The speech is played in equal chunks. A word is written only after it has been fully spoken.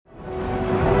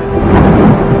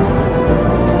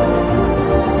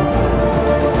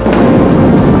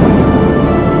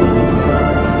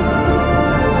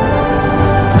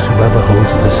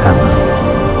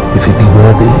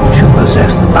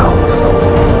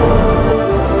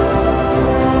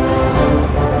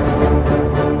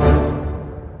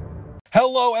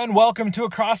welcome to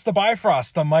Across the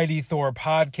Bifrost, the Mighty Thor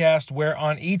podcast, where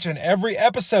on each and every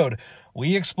episode,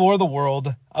 we explore the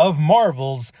world of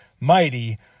Marvel's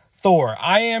Mighty Thor.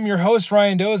 I am your host,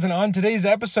 Ryan Doze, and on today's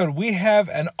episode, we have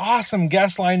an awesome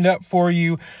guest lined up for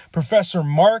you. Professor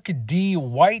Mark D.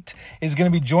 White is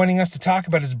going to be joining us to talk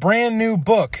about his brand new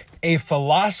book, A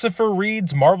Philosopher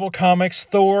Reads Marvel Comics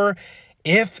Thor,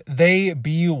 If They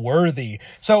Be Worthy.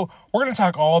 So we're going to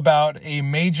talk all about a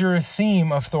major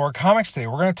theme of Thor comics today.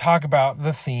 We're going to talk about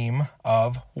the theme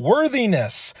of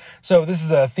worthiness. So this is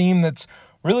a theme that's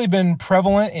really been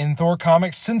prevalent in Thor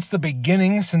comics since the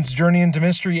beginning, since Journey into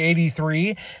Mystery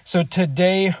 83. So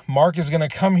today, Mark is going to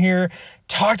come here,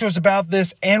 talk to us about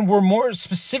this, and we're more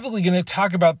specifically going to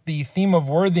talk about the theme of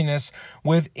worthiness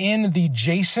within the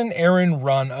Jason Aaron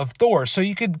run of Thor. So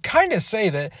you could kind of say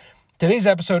that today's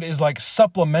episode is like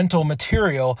supplemental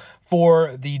material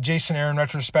for the Jason Aaron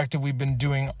retrospective we've been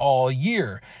doing all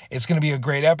year. It's going to be a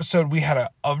great episode. We had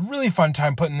a really fun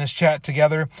time putting this chat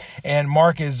together, and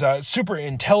Mark is super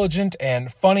intelligent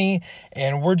and funny,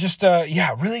 and we're just,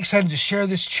 really excited to share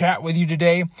this chat with you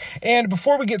today. And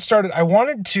before we get started, I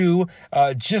wanted to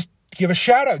just give a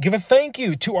shout out, give a thank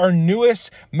you to our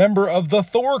newest member of the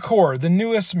Thor Corps, the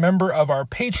newest member of our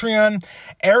Patreon.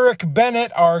 Eric Bennett,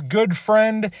 our good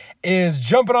friend, is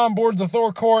jumping on board the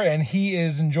Thor Corps, and he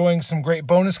is enjoying some great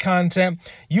bonus content.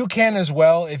 You can as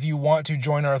well if you want to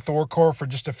join our Thor Corps for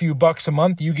just a few bucks a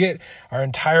month. You get our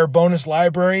entire bonus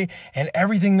library and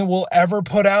everything that we'll ever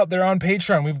put out there on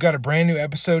Patreon. We've got a brand new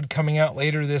episode coming out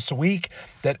later this week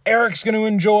that Eric's going to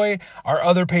enjoy, our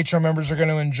other Patreon members are going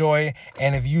to enjoy,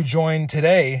 and if you join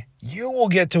today, you will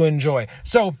get to enjoy.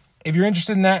 So if you're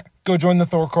interested in that, go join the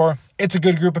Thor Corps. It's a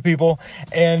good group of people,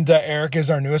 and Eric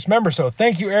is our newest member. So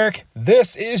thank you, Eric.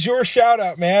 This is your shout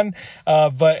out, man.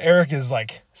 But Eric is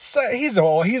like, he's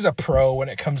a pro when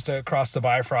it comes to Across the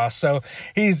Bifrost. So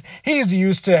he's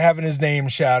used to having his name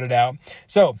shouted out.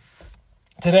 So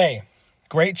today,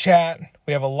 great chat.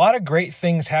 We have a lot of great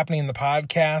things happening in the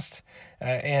podcast.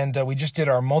 And we just did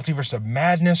our Multiverse of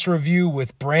Madness review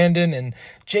with Brandon and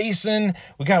Jason.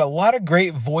 We got a lot of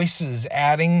great voices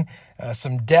adding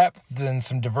some depth and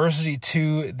some diversity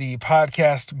to the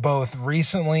podcast, both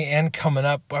recently and coming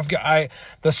up.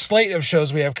 The slate of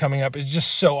shows we have coming up is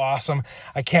just so awesome.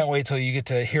 I can't wait till you get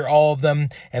to hear all of them.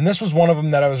 And this was one of them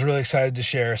that I was really excited to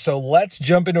share. So let's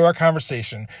jump into our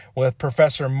conversation with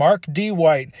Professor Mark D.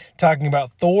 White talking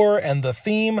about Thor and the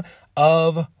theme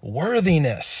of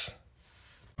worthiness.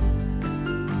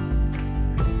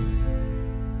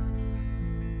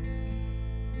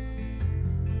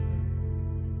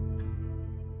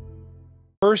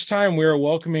 First time we're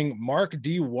welcoming Mark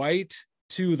D. White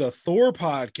to the Thor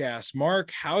podcast. Mark,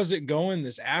 how's it going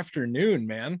this afternoon,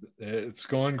 man? It's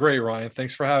going great, Ryan.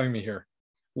 Thanks for having me here.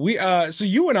 So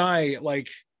you and I,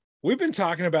 we've been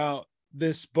talking about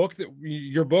this book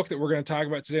your book that we're going to talk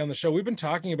about today on the show. We've been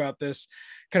talking about this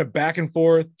kind of back and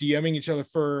forth, DMing each other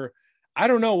for, I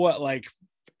don't know what,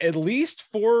 at least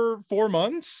four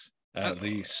months. At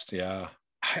least, yeah.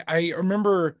 I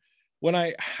remember when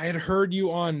I had heard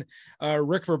you on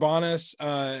Rick Verbanis,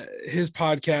 his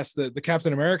podcast, the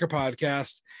Captain America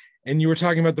podcast, and you were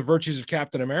talking about the virtues of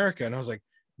Captain America. And I was like,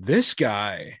 this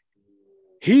guy,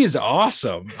 he's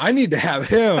awesome. I need to have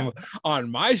him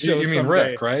on my show. You mean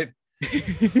someday. Rick, right? He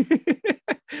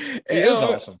is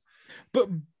awesome. But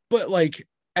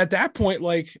at that point,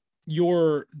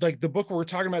 the book we're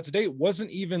talking about today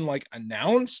wasn't even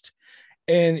announced.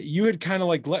 And you had kind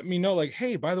of let me know,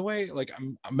 hey, by the way,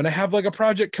 I'm going to have a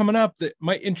project coming up that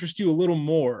might interest you a little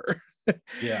more.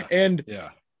 Yeah. And yeah,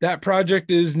 that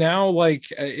project is now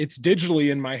it's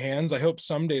digitally in my hands. I hope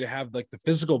someday to have the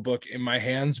physical book in my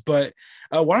hands. But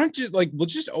why don't you we'll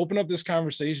just open up this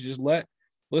conversation. Just let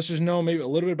listeners know maybe a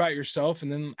little bit about yourself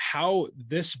and then how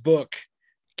this book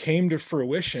came to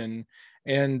fruition.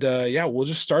 And we'll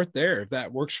just start there if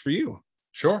that works for you.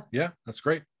 Sure. Yeah, that's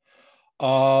great.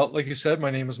 Like you said,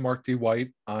 my name is Mark D. White.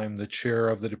 I'm the chair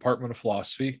of the Department of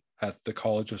Philosophy at the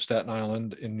College of Staten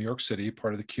Island in New York City,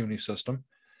 part of the CUNY system.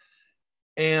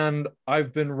 And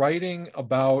I've been writing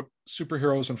about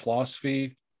superheroes and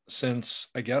philosophy since,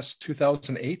 I guess,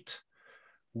 2008,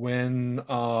 when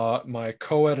my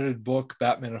co-edited book,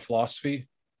 Batman and Philosophy,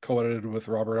 co-edited with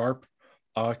Robert Arp,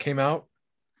 came out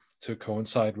to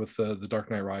coincide with the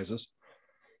Dark Knight Rises.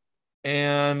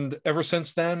 And ever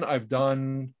since then, I've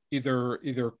done either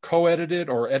co-edited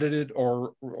or edited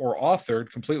or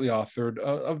completely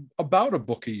authored about a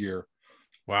book a year.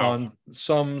 Wow. On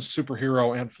some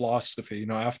superhero and philosophy.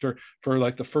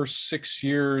 For the first 6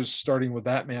 years, starting with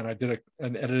Batman, I did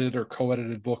an edited or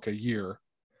co-edited book a year.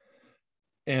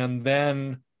 And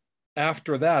then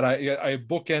after that, I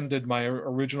bookended my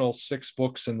original 6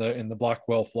 books in the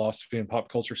Blackwell Philosophy and Pop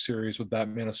Culture series with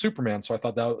Batman and Superman. So I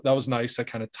thought that was nice. That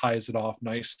kind of ties it off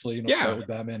nicely. You know, Yeah. start with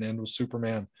Batman, end with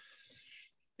Superman.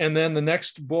 And then the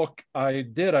next book I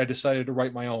decided to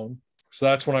write my own. So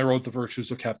that's when I wrote The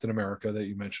Virtues of Captain America that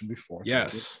you mentioned before.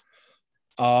 Yes.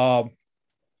 And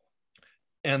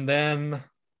then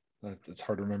it's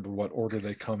hard to remember what order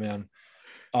they come in.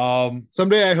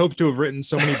 Someday I hope to have written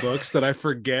so many books that I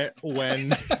forget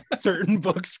when certain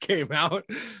books came out.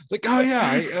 It's like, oh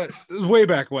yeah, it was way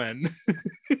back when.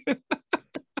 That'd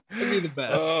be the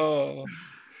best.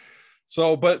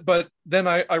 So, but then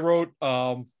I wrote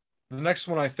the next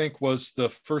one. I think was the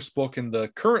first book in the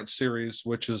current series,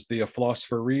 which is the A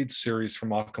Philosopher Reads series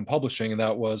from Occam Publishing, and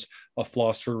that was A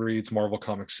Philosopher Reads Marvel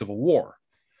Comics Civil War.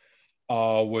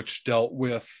 Which dealt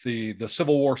with the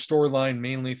Civil War storyline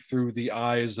mainly through the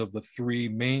eyes of the 3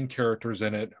 main characters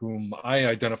in it, whom I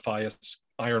identify as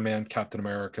Iron Man, Captain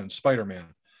America, and Spider-Man.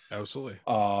 Absolutely.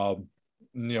 You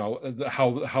know,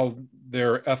 how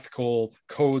their ethical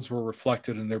codes were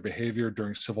reflected in their behavior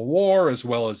during Civil War, as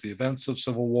well as the events of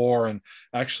Civil War. And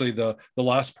actually, the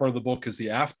last part of the book is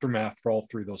the aftermath for all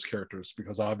 3 of those characters,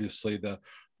 because obviously the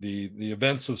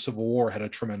events of Civil War had a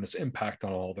tremendous impact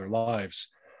on all their lives.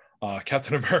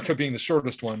 Captain America being the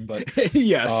shortest one, but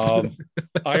yes,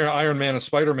 Iron Man and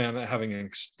Spider-Man having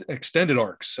extended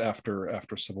arcs after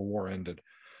Civil War ended.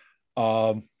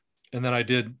 And then I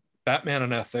did Batman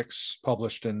and Ethics,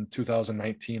 published in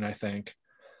 2019, I think.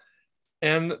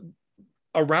 And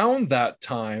around that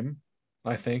time,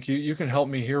 I think you can help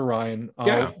me here, Ryan.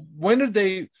 Yeah. When did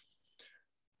they?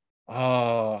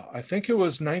 I think it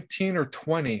was 19 or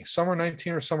 20, summer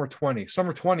 19 or summer 20,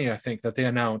 summer 20. I think that they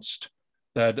announced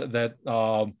that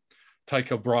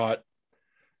Taika brought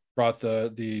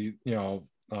the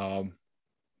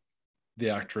the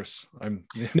actress.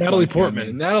 Natalie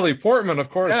Portman. Natalie Portman, of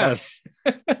course. Yes.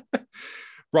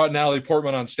 Brought Natalie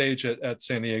Portman on stage at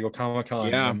San Diego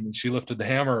Comic-Con. Yeah. And she lifted the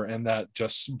hammer, and that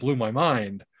just blew my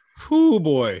mind. Oh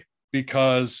boy.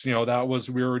 Because, you know,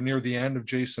 we were near the end of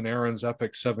Jason Aaron's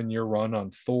epic 7-year run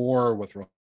on Thor with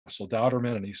Russell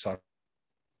Dauterman and Esad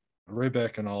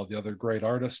Ribic and all the other great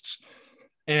artists.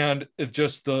 And it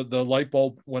just the light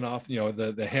bulb went off, you know,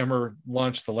 the hammer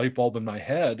launched the light bulb in my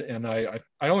head. And I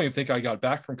don't even think I got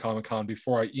back from Comic-Con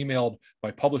before I emailed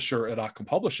my publisher at Occam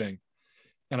Publishing.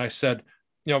 And I said,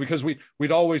 you know, because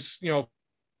we'd always, you know,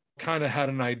 kind of had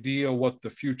an idea what the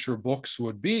future books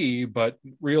would be, but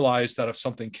realized that if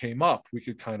something came up, we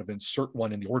could kind of insert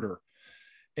one in the order.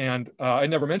 And I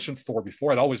never mentioned Thor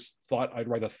before. I'd always thought I'd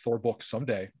write a Thor book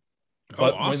someday.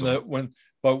 But awesome. when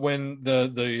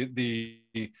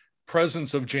the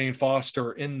presence of Jane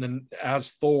Foster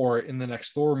as Thor in the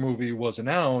next Thor movie was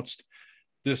announced,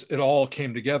 it all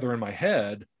came together in my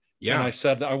head. Yeah. And I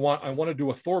said, I want to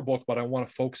do a Thor book, but I want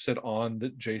to focus it on the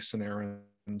Jason Aaron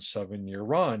 7-year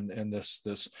run and this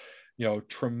you know,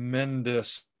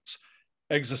 tremendous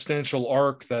existential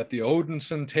arc that the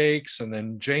Odinson takes and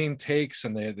then Jane takes,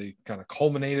 and they kind of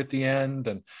culminate at the end.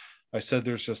 And I said,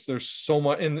 there's so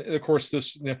much. And of course,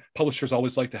 publishers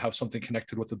always like to have something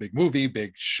connected with a big movie,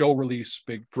 big show release,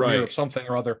 big premiere of something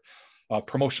or other,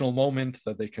 promotional moment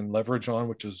that they can leverage on,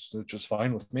 which is just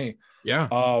fine with me. Yeah.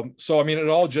 So, I mean, it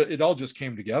all just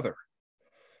came together.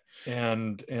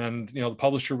 And, you know, the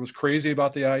publisher was crazy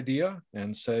about the idea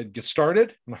and said, get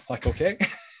started. And I'm like, okay.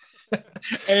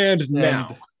 and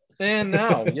now,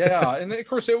 yeah. And of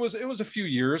course it was a few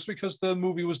years because the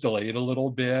movie was delayed a little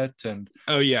bit. And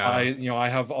I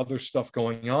have other stuff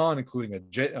going on, including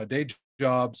a day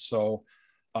job. So,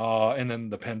 and then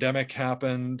the pandemic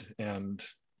happened, and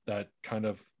that kind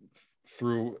of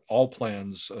threw all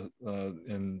plans,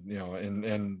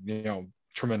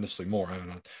 tremendously more,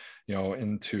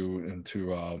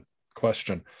 into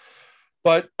question.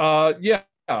 But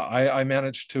I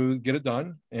managed to get it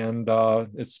done, and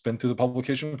it's been through the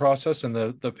publication process, and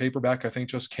the paperback I think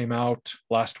just came out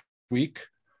last week.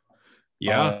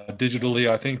 Digitally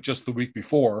I think just the week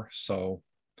before. So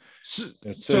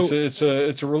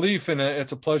it's a relief, and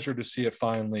it's a pleasure to see it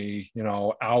finally, you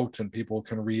know, out and people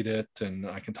can read it, and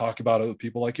I can talk about it with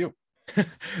people like you.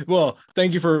 Well,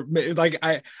 thank you for, like,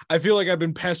 I feel like I've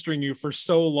been pestering you for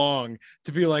so long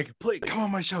to be like, please come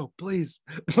on my show, please.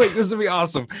 Like, this would be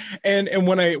awesome. And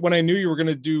when I knew you were going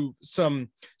to do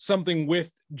something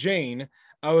with Jane,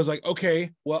 I was like,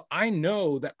 okay, well, I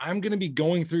know that I'm going to be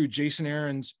going through Jason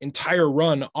Aaron's entire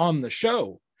run on the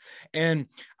show. And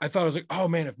I thought, I was like, oh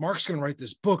man, if Mark's going to write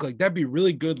this book, like that'd be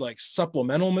really good, like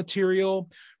supplemental material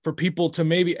for people to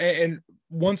maybe, and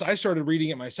once I started reading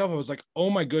it myself, I was like, oh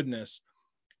my goodness,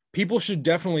 people should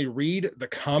definitely read the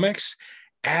comics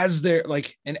as they're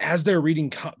like, and as they're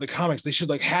reading the comics, they should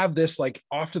like have this like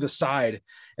off to the side.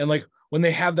 And like when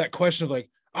they have that question of like,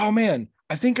 oh man,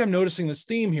 I think I'm noticing this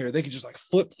theme here, they could just like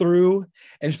flip through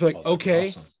and just be like, okay,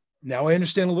 awesome. Now I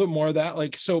understand a little bit more of that.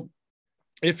 Like, so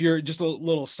if you're just a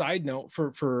little side note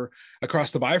for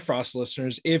Across the Bifrost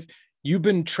listeners, if you've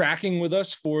been tracking with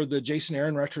us for the Jason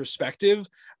Aaron retrospective,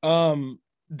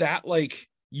 that like,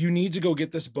 you need to go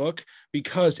get this book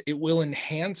because it will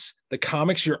enhance the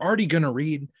comics you're already going to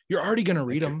read. You're already going to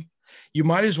read them. You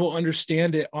might as well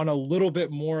understand it on a little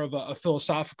bit more of a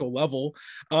philosophical level.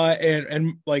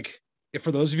 And like, if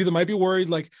for those of you that might be worried,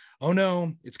 like, oh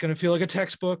no, it's going to feel like a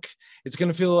textbook. It's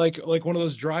going to feel like one of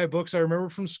those dry books I remember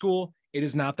from school. It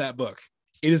is not that book.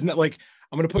 It is not like,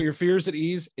 I'm going to put your fears at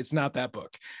ease. It's not that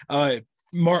book.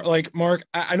 Mark,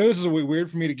 I know this is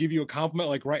weird for me to give you a compliment,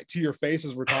 like right to your face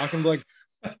as we're talking, but like,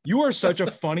 you are such a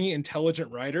funny,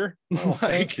 intelligent writer. Oh, like,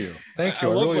 thank you. I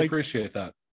really like, appreciate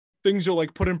that. Things you'll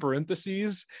like put in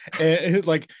parentheses and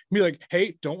like be like,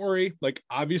 hey, don't worry. Like,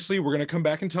 obviously we're going to come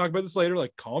back and talk about this later.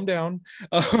 Like, calm down.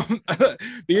 The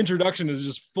introduction is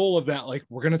just full of that. Like,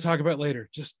 we're going to talk about it later.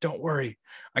 Just don't worry.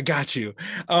 I got you.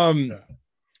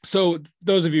 So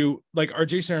those of you like our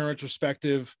Jason Aaron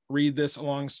retrospective, read this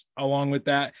along with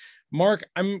that. Mark,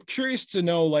 I'm curious to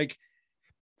know, like,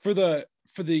 for the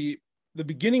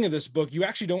beginning of this book, you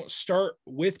actually don't start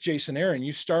with Jason Aaron.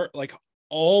 You start like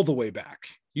all the way back.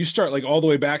 You start like all the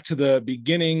way back to the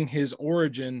beginning, his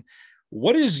origin.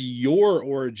 What is your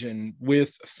origin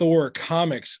with Thor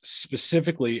comics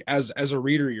specifically as a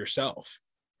reader yourself?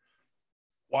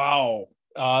 Wow.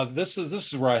 This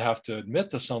is where I have to admit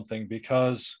to something,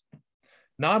 because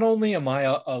not only am I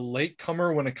a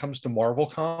latecomer when it comes to Marvel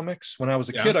comics, when I was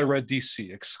a kid, I read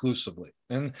DC exclusively.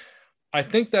 And I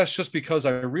think that's just because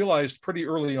I realized pretty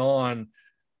early on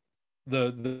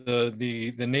the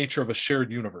nature of a shared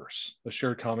universe, a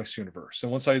shared comics universe. And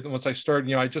once I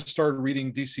started, I just started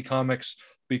reading DC comics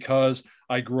because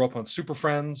I grew up on Super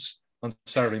Friends on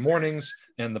Saturday mornings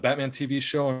and the Batman TV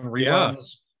show and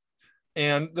reruns.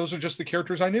 And those are just the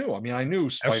characters I knew. I mean, I knew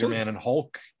Spider-Man and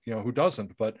Hulk, who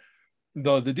doesn't, but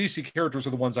the DC characters are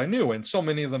the ones I knew, and so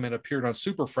many of them had appeared on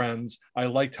Super Friends. I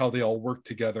liked how they all worked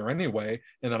together anyway.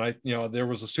 And then there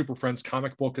was a Super Friends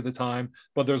comic book at the time,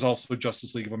 but there's also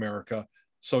Justice League of America,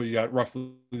 so you got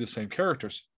roughly the same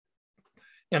characters.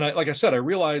 And like I said, I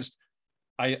realized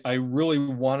I really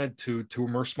wanted to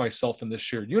immerse myself in this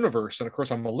shared universe. And of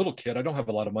course, I'm a little kid. I don't have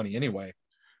a lot of money anyway.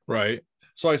 Right.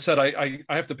 So I said I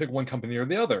have to pick one company or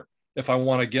the other if I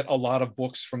want to get a lot of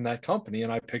books from that company.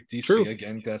 And I picked DC. True.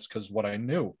 Again. That's because what I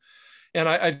knew. And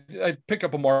I pick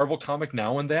up a Marvel comic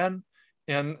now and then,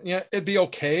 and it'd be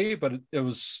okay. But it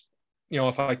was,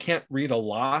 if I can't read a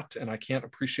lot and I can't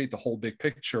appreciate the whole big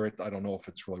picture, I don't know if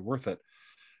it's really worth it.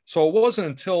 So it wasn't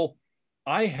until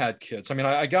I had kids. I mean,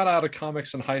 I got out of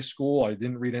comics in high school. I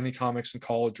didn't read any comics in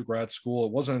college or grad school.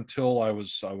 It wasn't until I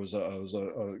was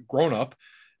a grown up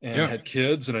and had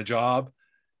kids and a job.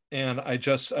 And I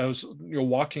was,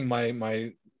 walking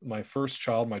my first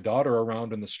child, my daughter,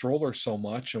 around in the stroller so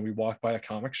much, and we walked by a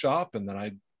comic shop, and then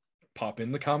I'd pop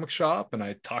in the comic shop and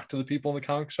I talk to the people in the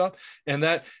comic shop. And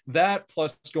that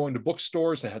plus going to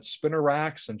bookstores that had spinner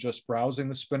racks and just browsing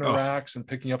the spinner racks and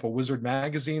picking up a Wizard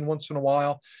magazine once in a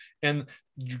while. And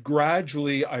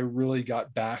gradually I really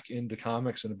got back into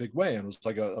comics in a big way. And it was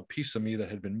like a piece of me that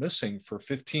had been missing for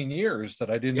 15 years that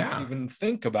I didn't even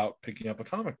think about picking up a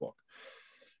comic book.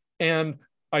 And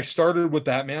I started with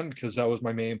Batman because that was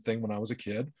my main thing when I was a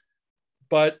kid.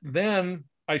 But then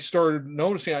I started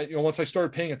noticing, once I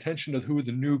started paying attention to who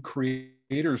the new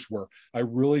creators were, I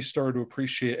really started to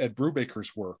appreciate Ed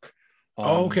Brubaker's work.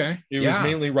 It was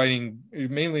mainly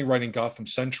writing Gotham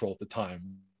Central at the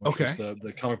time, which was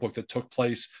the comic book that took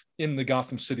place in the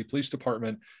Gotham City Police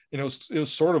Department. And it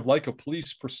was sort of like a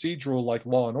police procedural, like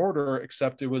Law and Order,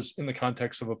 except it was in the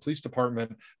context of a police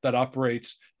department that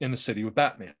operates in the city with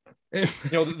Batman.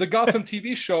 The Gotham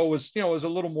TV show was a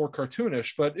little more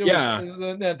cartoonish, but it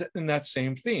was in that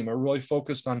same theme. I really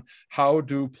focused on how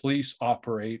do police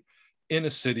operate in a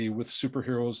city with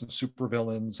superheroes and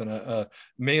supervillains and a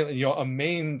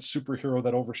main superhero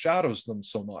that overshadows them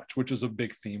so much, which is a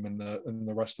big theme in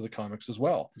the rest of the comics as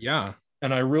well. Yeah.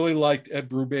 And I really liked Ed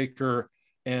Brubaker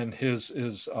and his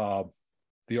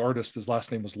the artist, his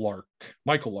last name was Lark,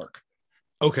 Michael Lark.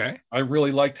 Okay. I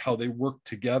really liked how they worked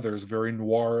together. It's very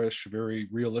noirish, very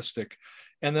realistic.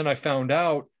 And then I found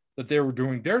out that they were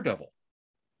doing Daredevil.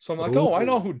 So I'm like, I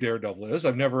know who Daredevil is.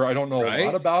 I don't know a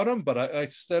lot about him, but I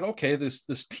said, okay,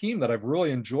 this team that I've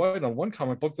really enjoyed on one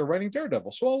comic book, they're writing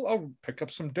Daredevil. So I'll pick up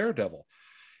some Daredevil.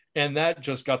 And that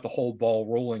just got the whole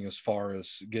ball rolling as far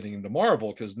as getting into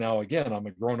Marvel, because now again I'm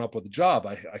a grown up with a job.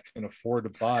 I can afford to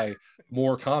buy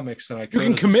more comics than I could. You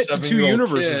can as commit a to 2 7-year-old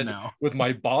universes kid now with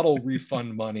my bottle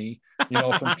refund money,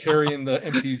 from carrying the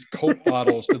empty Coke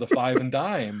bottles to the 5 and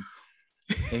dime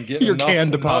and getting your can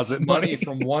deposit money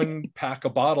from one pack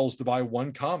of bottles to buy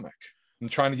one comic. I'm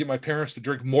trying to get my parents to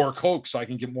drink more Coke so I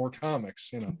can get more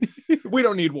comics. We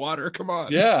don't need water. Come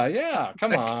on. Yeah.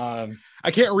 Come on.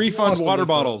 I can't refund water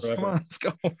bottles. Come on, let's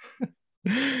go.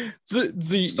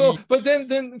 But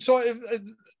then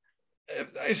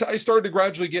I started to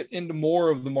gradually get into more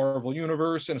of the Marvel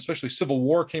universe, and especially Civil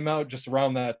War came out just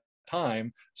around that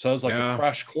time. So I was like a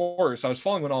crash course. I was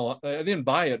following it all. I didn't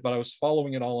buy it, but I was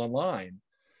following it all online.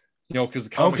 Because the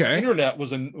comics internet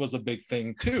was a big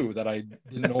thing too that I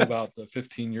didn't know about the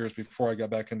 15 years before I got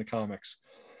back into comics.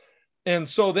 And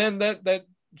so then that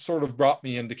sort of brought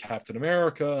me into Captain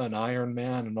America and Iron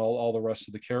Man and all the rest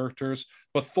of the characters.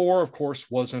 But Thor, of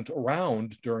course, wasn't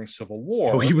around during Civil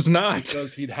War. Oh, he was not.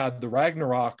 Because he'd had the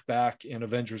Ragnarok back in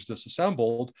Avengers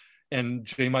Disassembled, and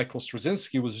J. Michael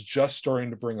Straczynski was just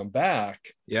starting to bring him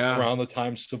back around the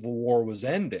time Civil War was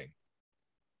ending.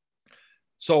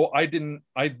 So I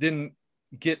didn't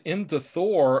get into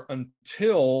Thor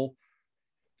until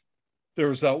there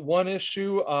was that one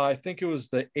issue. I think it was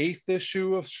the 8th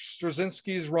issue of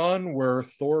Straczynski's run where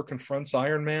Thor confronts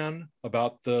Iron Man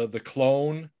about the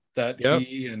clone that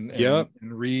he and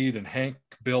Reed and Hank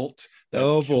built that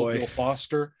killed Bill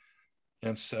Foster,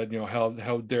 and said, how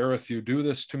dareth you do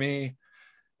this to me?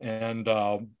 And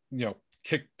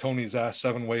kicked Tony's ass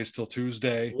 7 ways till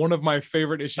Tuesday. One of my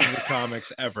favorite issues of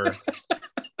comics ever.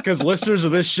 Because listeners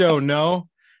of this show know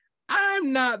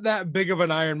I'm not that big of an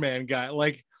Iron Man guy.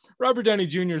 Like, Robert Downey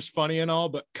Jr. is funny and all,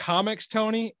 but comics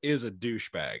Tony is a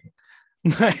douchebag.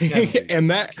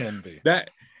 And that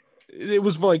it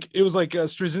was like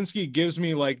Straczynski gives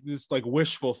me like this like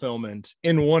wish fulfillment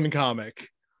in one comic,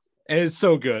 and it's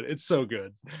so good. It's so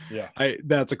good. Yeah,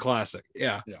 that's a classic.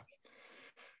 Yeah.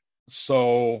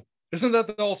 So isn't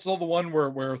that also the one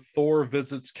where Thor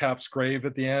visits Cap's grave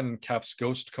at the end and Cap's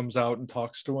ghost comes out and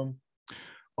talks to him?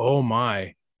 Oh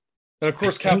my. And of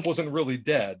course, Cap wasn't really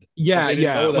dead. Yeah. At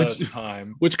the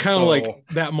time. Which kind of like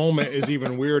that moment is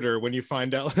even weirder when you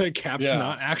find out that Cap's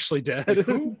not actually dead. Like,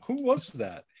 who was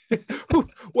that?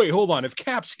 Wait, hold on. If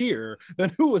Cap's here,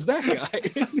 then who was that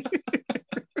guy?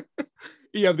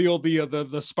 You have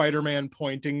the Spider-Man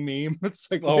pointing meme. It's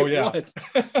like, what?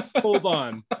 Hold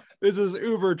on. This is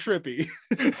uber trippy.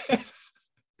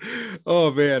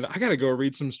 Oh man, I gotta go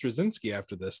read some Straczynski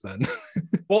after this then.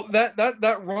 Well,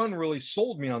 that run really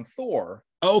sold me on Thor.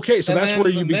 Okay, so that's where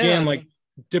you began like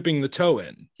dipping the toe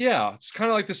in. Yeah, it's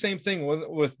kind of like the same thing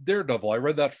with Daredevil. I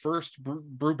read that first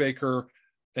Brubaker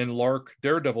and Lark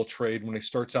Daredevil trade when he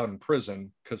starts out in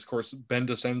prison, because of course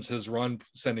Bendis ends his run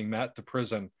sending Matt to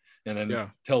prison, and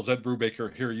then tells Ed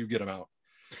Brubaker, "Here, you get him out."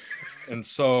 And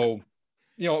so,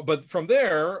 but from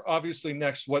there, obviously,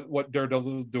 next, what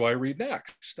Daredevil do I read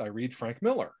next? I read Frank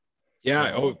Miller. Yeah,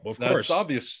 of course. That's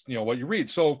obvious, what you read.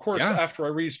 So, of course, after I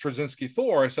read Straczynski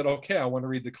Thor, I said, okay, I want to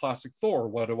read the classic Thor.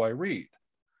 What do I read?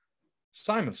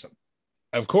 Simonson.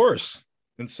 Of course.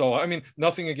 And so, I mean,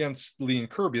 nothing against Lee and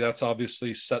Kirby. That's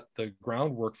obviously set the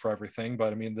groundwork for everything.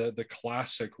 But I mean, the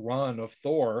classic run of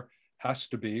Thor has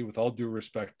to be, with all due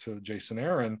respect to Jason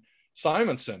Aaron,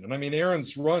 Simonson. And I mean,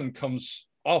 Aaron's run comes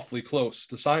awfully close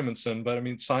to Simonson, but I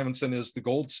mean, Simonson is the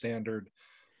gold standard.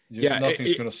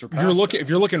 Nothing's going to surpass. If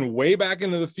you're looking way back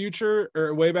into the future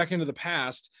or way back into the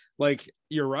past, like,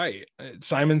 you're right.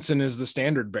 Simonson is the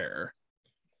standard bearer.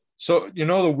 So,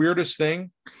 the weirdest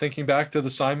thing, thinking back to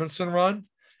the Simonson run,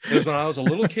 is when I was a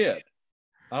little kid.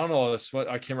 I don't know,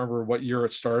 I can't remember what year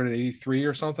it started, 83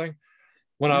 or something.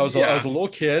 When I was a little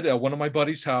kid at one of my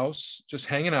buddy's house, just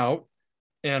hanging out.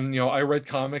 And, I read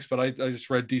comics, but I just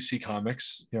read DC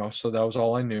Comics, so that was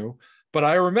all I knew. But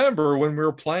I remember when we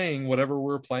were playing, whatever we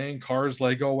were playing, Cars,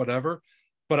 Lego, whatever.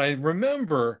 But I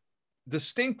remember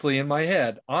distinctly in my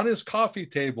head, on his coffee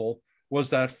table was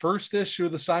that first issue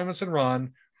of the Simonson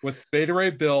run with Beta Ray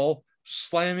Bill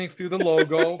slamming through the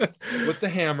logo with the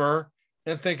hammer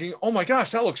and thinking, oh my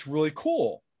gosh, that looks really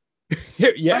cool.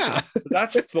 Yeah.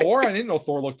 That's Thor. I didn't know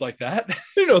Thor looked like that. I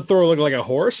didn't know Thor looked like a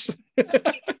horse.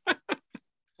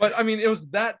 But I mean, it was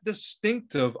that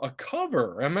distinctive a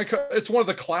cover. I mean, it's one of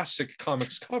the classic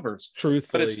comics covers. Truthfully,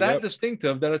 but it's that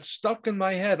distinctive that it stuck in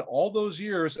my head all those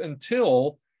years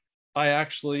until I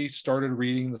actually started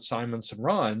reading the Simonson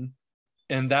run,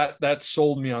 and that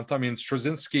sold me on. I mean,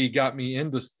 Straczynski got me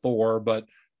into Thor, but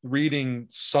reading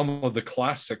some of the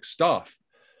classic stuff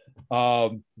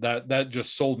that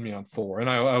just sold me on Thor. And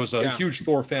I was a huge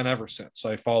Thor fan ever since.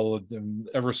 I followed him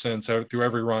ever since, through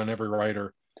every run, every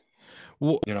writer.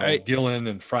 Well, Gillen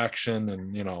and Fraction,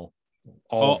 and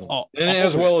all of them, and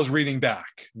as well as reading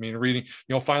back. I mean,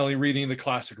 finally reading the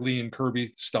classic Lee and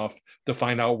Kirby stuff to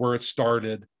find out where it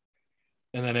started,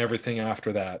 and then everything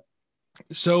after that.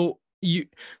 So you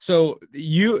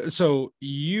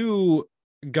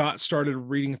got started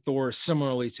reading Thor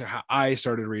similarly to how I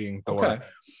started reading Thor. Okay.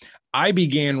 I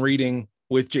began reading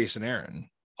with Jason Aaron.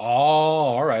 Oh,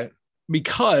 all right.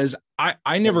 Because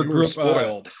I never grew up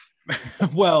spoiled.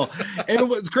 Well, and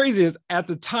what's crazy is at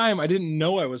the time I didn't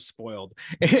know I was spoiled.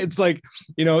 It's like,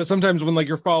 sometimes when like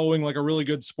you're following like a really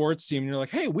good sports team and you're like,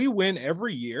 hey, we win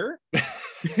every year.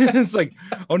 It's like,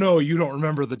 oh no, you don't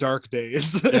remember the dark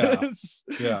days.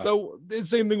 Yeah. So the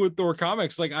same thing with Thor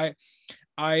comics. Like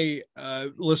I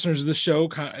listeners of the show,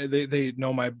 they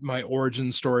know my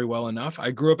origin story well enough.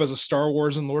 I grew up as a Star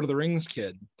Wars and Lord of the Rings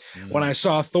kid. When I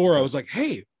saw Thor, I was like,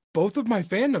 hey, both of my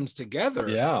fandoms together.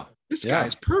 Yeah. This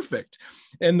guy's perfect.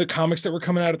 And the comics that were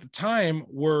coming out at the time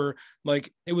were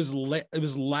like, it was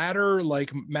latter,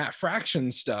 like Matt Fraction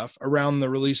stuff around the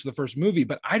release of the first movie,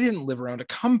 but I didn't live around a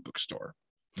comic book store.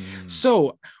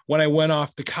 So when I went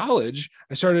off to college,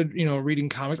 I started, reading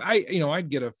comics. I'd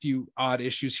get a few odd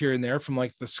issues here and there from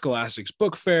like the Scholastics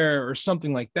Book Fair or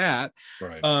something like that.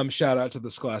 Right. Shout out to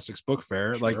the Scholastics Book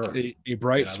Fair, like a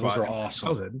bright spot. Those are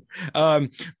awesome.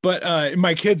 But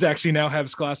my kids actually now have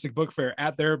Scholastic Book Fair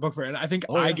at their book fair, and I think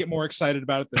I get more excited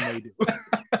about it than they do.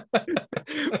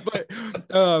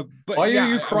 but why are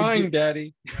you crying,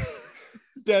 Daddy?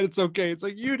 Dad, it's okay. It's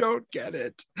like, you don't get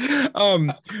it.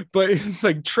 But it's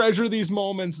like, treasure these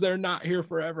moments. They're not here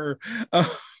forever.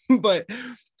 But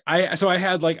I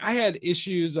had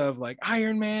issues of like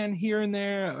Iron Man here and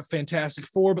there, a Fantastic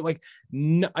Four, but like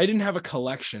I didn't have a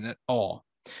collection at all.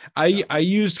 I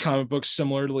used comic books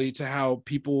similarly to how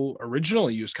people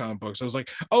originally used comic books. I was like,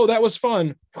 oh, that was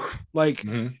fun. Like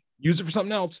use it for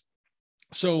something else.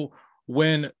 So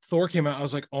when Thor came out, I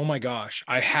was like, oh my gosh,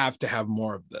 I have to have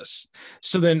more of this.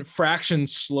 So then Fraction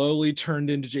slowly turned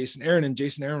into Jason Aaron, and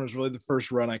Jason Aaron was really the first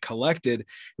run I collected.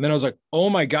 And then I was like, oh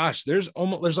my gosh, there's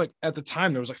like, at the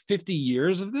time, there was like 50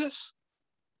 years of this.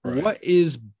 Right. What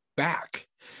is back?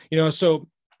 So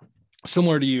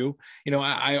similar to you,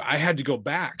 I had to go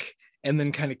back and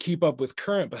then kind of keep up with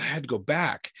current, but I had to go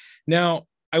back. Now,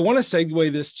 I want to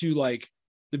segue this to like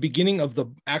the beginning of the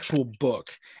actual book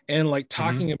and like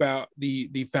talking about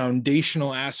the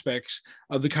foundational aspects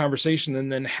of the conversation,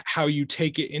 and then how you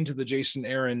take it into the Jason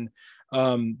Aaron,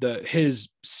 his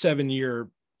 7-year,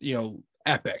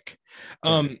 epic.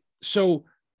 So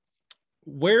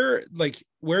where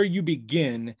you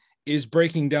begin is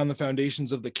breaking down the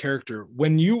foundations of the character.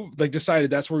 When you like decided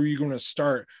that's where you're going to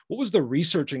start, what was the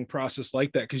researching process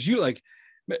like that? Because you like,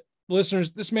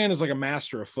 listeners, this man is like a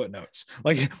master of footnotes.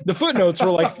 Like the footnotes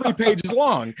were like 3 pages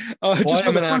long, just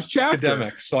for the first chapter.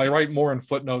 Academic, so I write more in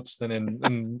footnotes than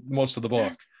in most of the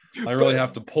book. I really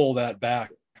have to pull that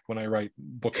back when I write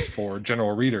books for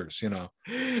general readers.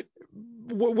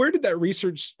 Where did that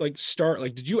research like start?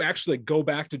 Like, did you actually like, go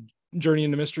back to Journey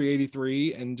into Mystery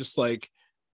 83 and just like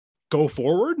go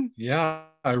forward? Yeah,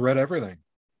 I read everything.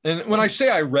 And when I say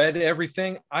I read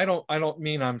everything, I don't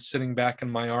mean I'm sitting back in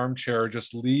my armchair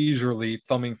just leisurely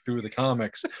thumbing through the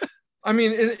comics. I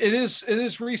mean, it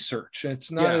is research. It's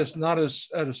not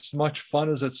as much fun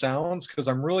as it sounds, because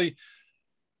I'm really,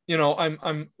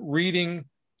 I'm reading,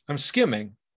 I'm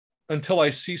skimming until I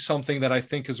see something that I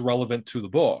think is relevant to the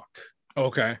book.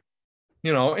 Okay.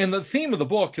 And the theme of the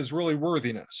book is really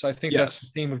worthiness. I think that's the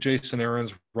theme of Jason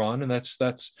Aaron's run, and that's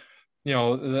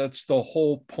the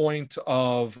whole point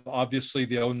of obviously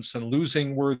the Odinson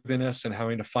losing worthiness and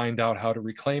having to find out how to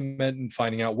reclaim it and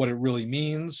finding out what it really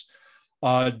means.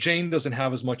 Jane doesn't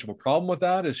have as much of a problem with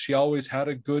that, as she always had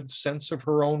a good sense of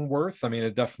her own worth. I mean,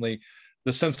 it definitely,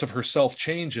 the sense of herself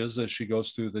changes as she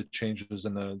goes through the changes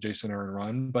in the Jason Aaron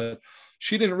run, but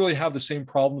she didn't really have the same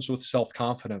problems with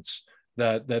self-confidence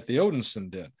that the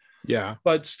Odinson did. Yeah,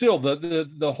 but still,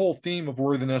 the whole theme of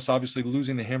worthiness, obviously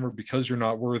losing the hammer because you're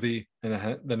not worthy,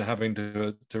 and then having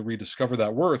to rediscover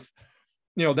that worth,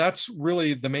 that's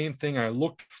really the main thing I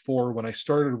looked for when I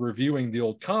started reviewing the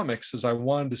old comics. Is I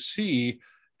wanted to see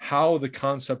how the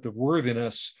concept of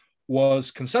worthiness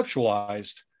was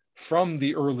conceptualized from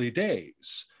the early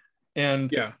days.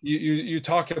 And you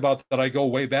talk about that, I go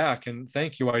way back, and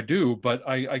thank you, I do, but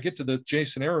I get to the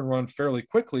Jason Aaron run fairly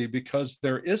quickly, because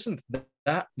there isn't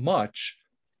that much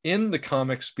in the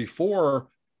comics before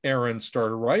Aaron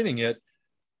started writing it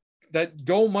that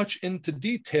go much into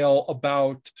detail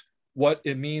about what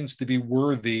it means to be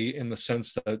worthy in the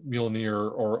sense that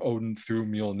Mjolnir or Odin through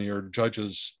Mjolnir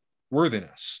judges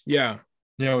worthiness. Yeah.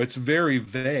 It's very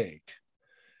vague.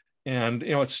 And,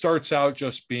 it starts out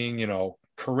just being,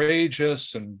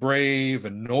 courageous and brave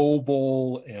and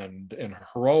noble and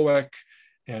heroic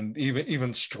and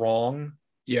even strong.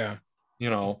 Yeah.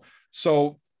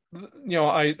 So,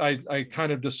 I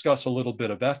kind of discuss a little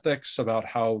bit of ethics about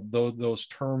how those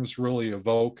terms really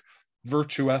evoke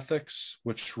virtue ethics,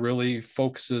 which really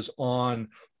focuses on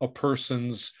a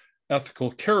person's ethical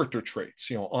character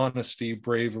traits, honesty,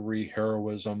 bravery,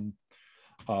 heroism,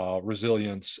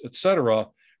 resilience, etc.,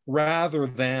 rather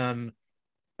than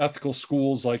ethical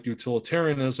schools like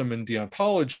utilitarianism and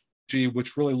deontology,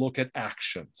 which really look at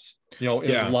actions.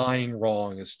 Is lying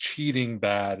wrong? Is cheating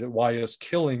bad? Why is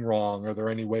killing wrong? Are there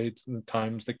any ways and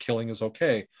times that killing is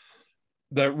okay?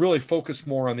 That really focus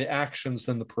more on the actions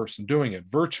than the person doing it.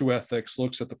 Virtue ethics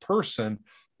looks at the person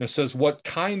and says, what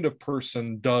kind of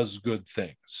person does good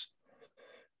things?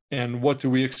 And what do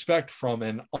we expect from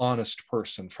an honest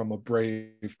person, from a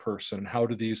brave person? How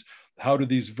do these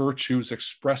virtues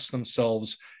express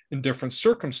themselves in different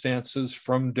circumstances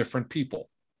from different people?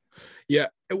 Yeah.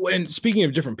 And speaking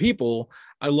of different people,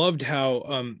 I loved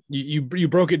how you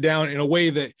broke it down in a way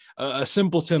that a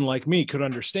simpleton like me could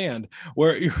understand,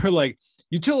 where you're like,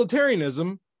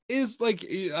 utilitarianism is like,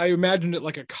 I imagined it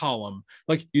like a column,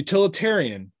 like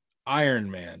utilitarian, Iron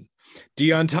Man,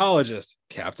 deontologist,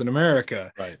 Captain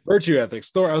America, right. Virtue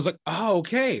ethics, Thor. I was like, oh,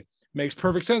 okay. Makes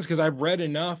perfect sense, because I've read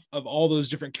enough of all those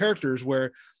different characters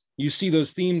where you see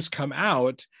those themes come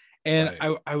out. And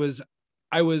right.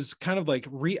 I was kind of like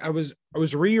I was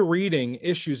rereading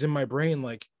issues in my brain,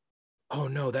 like, oh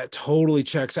no, that totally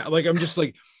checks out. Like, I'm just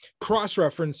like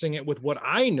cross-referencing it with what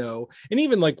I know. And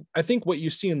even like, I think what you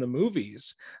see in the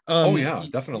movies. Oh yeah,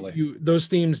 definitely. Those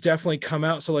themes definitely come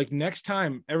out. So like next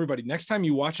time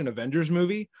you watch an Avengers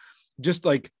movie, just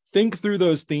like think through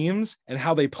those themes and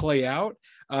how they play out.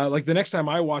 Like the next time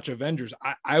I watch Avengers,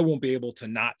 I won't be able to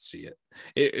not see it.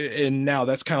 And now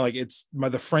that's kind of like, it's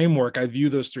the framework I view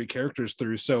those three characters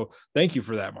through. So thank you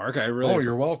for that, Mark. I really. Oh,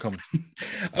 you're welcome.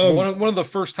 One of the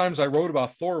first times I wrote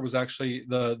about Thor was actually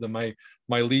my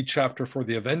lead chapter for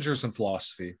the Avengers in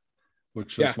Philosophy,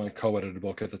 which was my co-edited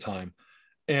book at the time.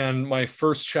 And my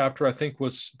first chapter, I think,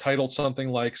 was titled something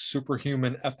like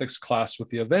Superhuman Ethics Class with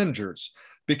the Avengers,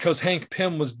 because Hank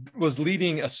Pym was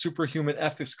leading a superhuman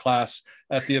ethics class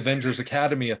at the Avengers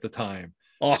Academy at the time.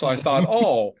 Awesome. So I thought,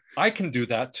 oh, I can do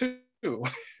that too.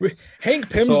 Hank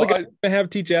Pym's the guy to have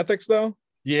teach ethics, though?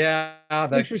 Yeah.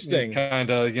 That's interesting.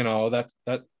 Kind of,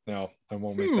 that no, I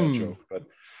won't make that joke, but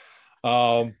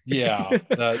that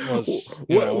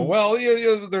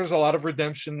was, there's a lot of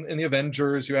redemption in the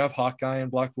Avengers. You have Hawkeye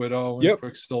and Black Widow and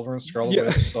Quicksilver and Scarlet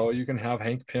Witch, so you can have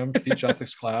Hank Pym teach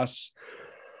ethics class.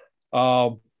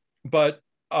 But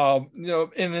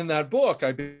and in that book,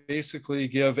 I basically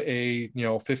give a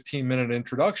 15-minute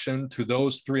introduction to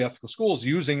those three ethical schools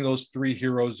using those three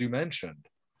heroes you mentioned.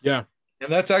 Yeah. And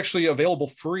that's actually available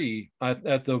free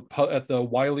at the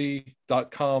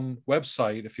Wiley.com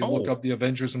website. If you look up the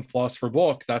Avengers and Philosopher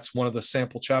book, that's one of the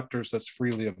sample chapters that's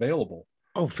freely available.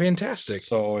 Oh, fantastic.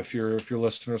 So if your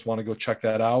listeners want to go check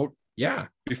that out,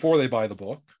 before they buy the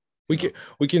book,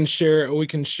 we can share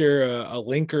a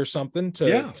link or something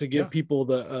to give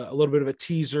people a little bit of a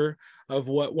teaser of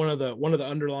what one of the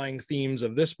underlying themes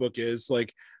of this book is,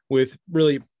 like, with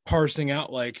really parsing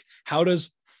out, like, how does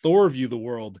Thor view the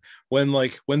world when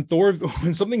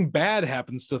something bad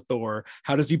happens to Thor,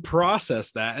 how does he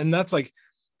process that? And that's like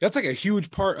a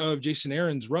huge part of Jason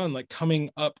Aaron's run, like coming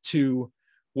up to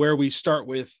where we start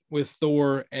with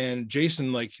Thor and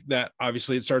Jason. Like that,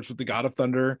 obviously it starts with the God of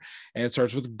Thunder and it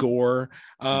starts with Gore.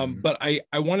 But I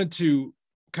wanted to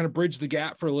kind of bridge the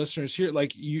gap for listeners here.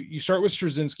 Like you start with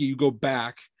Straczynski, you go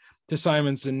back to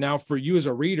Simonson. Now for you as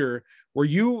a reader, were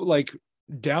you like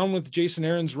down with Jason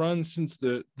Aaron's run since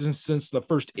the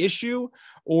first issue,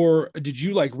 or did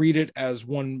you like read it as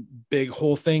one big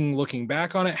whole thing looking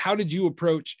back on it? How did you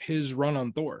approach his run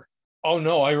on Thor? Oh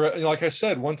no, like I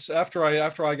said, once after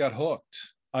I got hooked,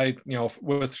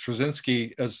 with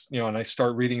Straczynski, and I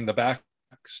start reading the back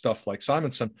stuff like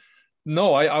Simonson.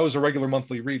 No, I was a regular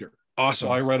monthly reader. Awesome.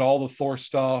 So I read all the Thor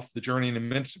stuff, the Journey into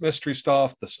Mystery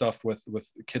stuff, the stuff with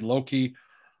Kid Loki,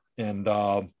 and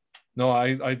I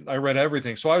read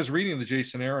everything. So I was reading the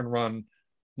Jason Aaron run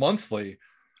monthly.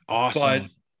 Awesome. But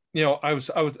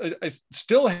I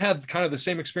still had kind of the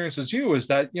same experience as you, is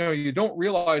that, you don't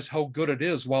realize how good it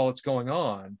is while it's going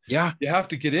on. Yeah. You have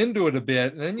to get into it a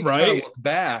bit, and then you kind of look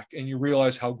back and you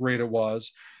realize how great it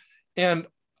was. And,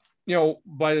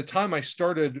 by the time I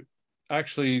started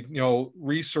actually,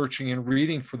 researching and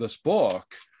reading for this book,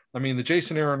 I mean, the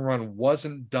Jason Aaron run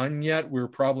wasn't done yet. We were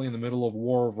probably in the middle of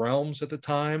War of Realms at the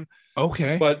time.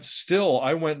 Okay. But still,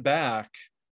 I went back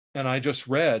and I just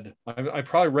read. I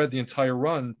probably read the entire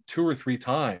run 2 or 3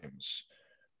 times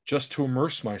just to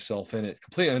immerse myself in it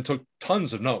completely, and took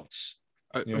tons of notes.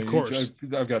 Of course.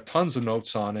 I've got tons of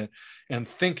notes on it, and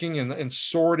thinking and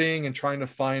sorting and trying to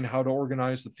find how to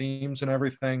organize the themes and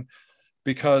everything,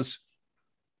 because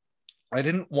I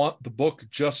didn't want the book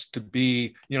just to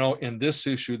be, in this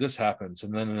issue, this happens.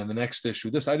 And then in the next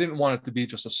issue, this. I didn't want it to be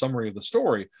just a summary of the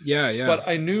story. Yeah. But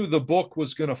I knew the book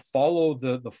was going to follow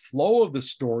the flow of the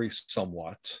story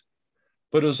somewhat,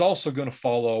 but it was also going to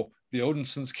follow the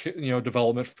Odinson's,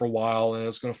 development for a while. And it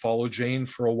was going to follow Jane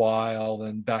for a while,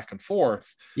 and back and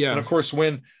forth. Yeah. And of course,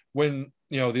 when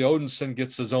the Odinson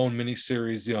gets his own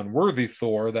miniseries, The Unworthy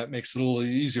Thor, that makes it a little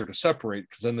easier to separate,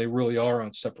 because then they really are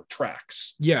on separate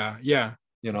tracks. Yeah.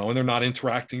 And they're not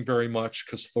interacting very much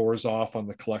because Thor's off on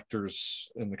the collector's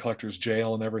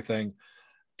jail and everything,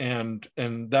 and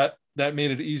that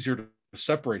made it easier to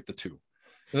separate the two.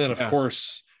 And then of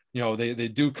course, they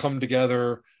do come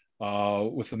together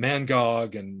with the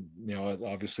Mangog, and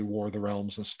obviously War of the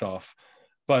Realms and stuff.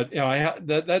 But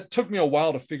that took me a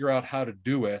while to figure out how to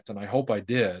do it, and I hope I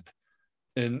did.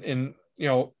 And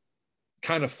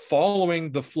kind of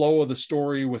following the flow of the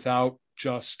story without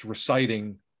just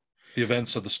reciting the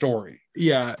events of the story.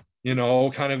 Yeah.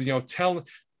 Kind of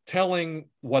telling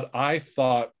what I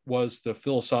thought was the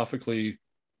philosophically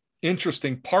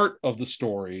interesting part of the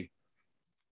story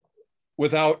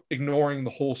without ignoring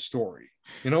the whole story.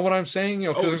 You know what I'm saying?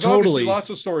 Because there's obviously lots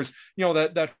of stories.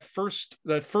 That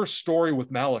first story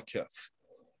with Malekith,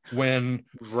 when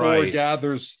Thor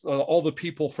gathers all the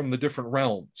people from the different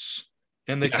realms,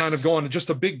 and they kind of go on just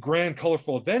a big, grand,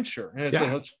 colorful adventure, and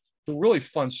it's a really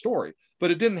fun story. But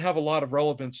it didn't have a lot of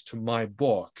relevance to my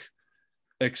book,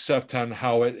 except on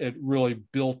how it really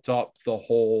built up the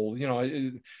whole.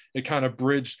 It kind of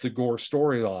bridged the Gore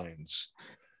storylines.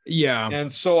 Yeah.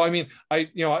 And so, I mean,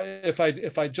 if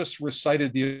I just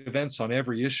recited the events on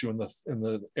every issue in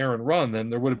the Aaron run,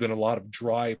 then there would have been a lot of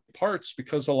dry parts,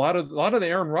 because a lot of the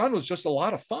Aaron run was just a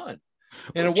lot of fun.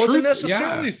 And it wasn't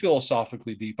necessarily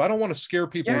philosophically deep. I don't want to scare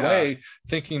people away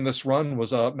thinking this run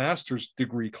was a master's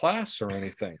degree class or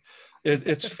anything.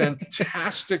 It's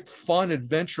fantastic, fun,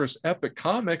 adventurous, epic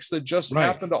comics that just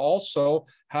happen to also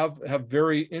have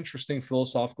very interesting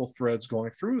philosophical threads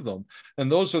going through them.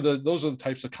 And those are the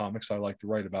types of comics I like to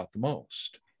write about the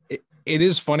most. It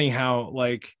is funny how,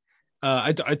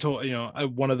 I told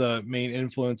one of the main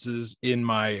influences in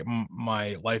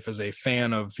my life as a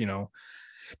fan of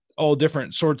all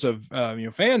different sorts of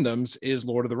fandoms is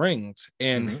Lord of the Rings,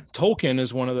 and Tolkien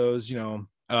is one of those.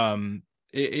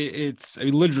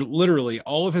 Literally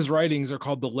all of his writings are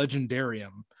called the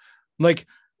Legendarium. Like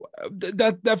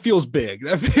that feels big.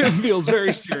 That feels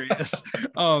very serious.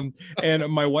 And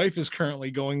my wife is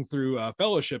currently going through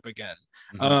Fellowship again.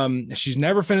 She's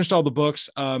never finished all the books.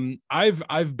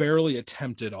 I've barely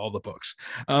attempted all the books,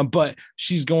 but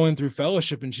she's going through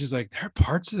Fellowship, and she's like, there are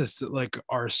parts of this that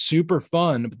are super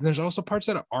fun, but there's also parts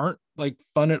that aren't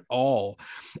fun at all.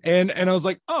 And I was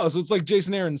like, oh, so it's like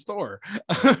Jason Aaron's Thor.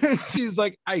 She's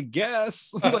like, I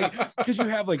guess, because you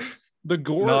have the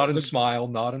Gore, nod and smile,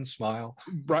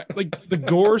 right? The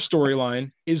Gore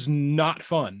storyline is not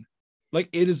fun.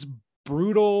 It is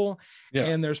brutal,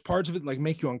 and there's parts of it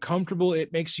make you uncomfortable.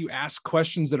 It makes you ask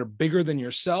questions that are bigger than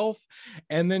yourself.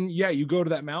 And then you go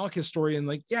to that Malekith story, and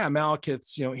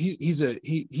Malekith's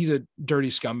he's a dirty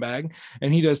scumbag,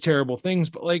 and he does terrible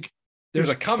things, but there's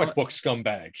a comic book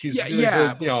scumbag. He's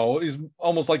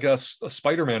almost like a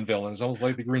Spider-Man villain. He's almost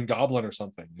like the Green Goblin or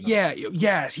something.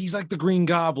 Yes, he's like the Green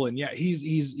Goblin.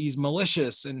 He's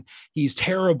malicious and he's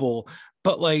terrible.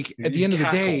 But at the end of the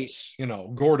day,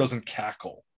 Gore doesn't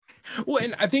cackle. Well,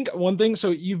 and I think one thing, so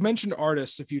you've mentioned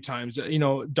artists a few times,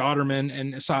 Dodderman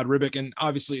and Esad Ribic, and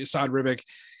obviously Esad Ribic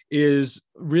is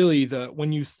really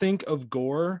when you think of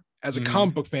Gore as a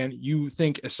comic book fan, you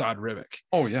think Esad Ribic.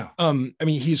 Oh yeah. I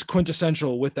mean, he's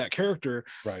quintessential with that character.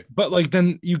 Right. But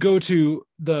then you go to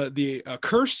the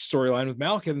Cursed storyline with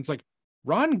Malekith, and it's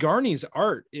Ron Garney's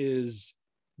art is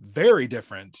very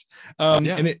different. And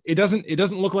it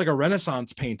doesn't look like a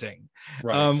Renaissance painting.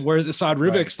 Right. Whereas Esad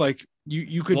Ribic's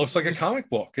you could, it looks like a comic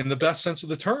book in the best sense of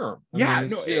the term.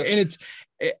 And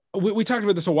we talked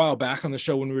about this a while back on the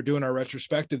show when we were doing our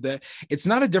retrospective, that it's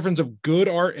not a difference of good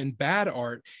art and bad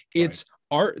art. It's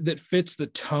art that fits the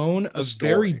tone of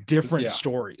very different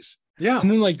stories. Yeah. And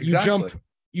then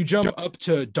you jump up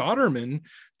to Dodderman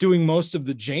doing most of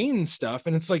the Jane stuff,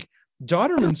 and it's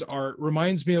Dodderman's art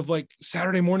reminds me of like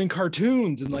Saturday morning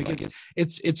cartoons, and like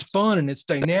it's fun and it's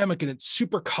dynamic and it's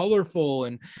super colorful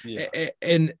and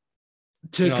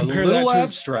to compare a little that to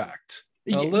abstract,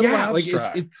 a little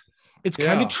abstract. Like it's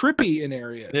kind of trippy in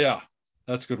areas. Yeah,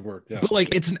 that's a good word. Yeah, but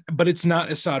like it's not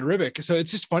Esad Ribic. So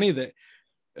it's just funny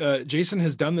that Jason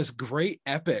has done this great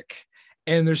epic,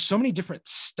 and there's so many different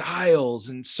styles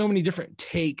and so many different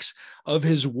takes of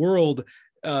his world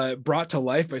brought to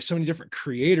life by so many different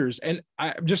creators. And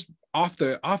I just off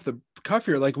the cuff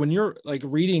here, like when you're like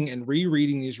reading and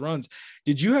rereading these runs,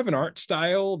 did you have an art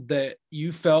style that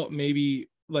you felt maybe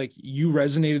like you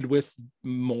resonated with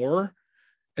more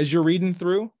as you're reading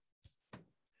through?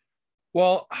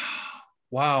 Well,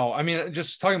 wow. I mean,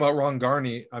 just talking about Ron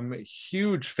Garney, I'm a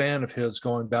huge fan of his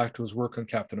going back to his work on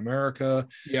Captain America.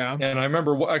 Yeah. And I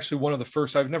remember actually one of the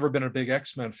first, I've never been a big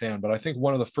X-Men fan, but I think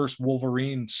one of the first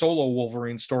solo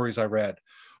Wolverine stories I read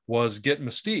was Get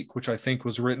Mystique, which I think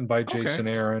was written by Jason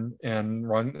Aaron and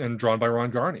drawn by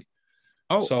Ron Garney.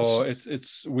 Oh, so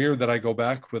it's weird that I go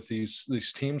back with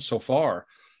these teams so far.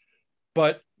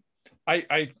 But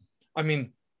I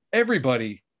mean,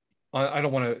 everybody, I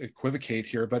don't want to equivocate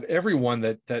here, but everyone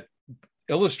that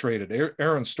illustrated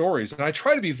Aaron's stories, and I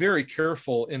try to be very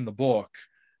careful in the book.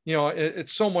 You know,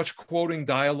 it's so much quoting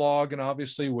dialogue, and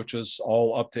obviously, which is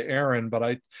all up to Aaron.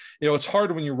 But it's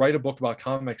hard when you write a book about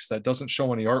comics that doesn't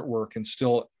show any artwork and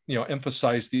still,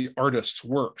 emphasize the artist's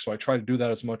work. So I try to do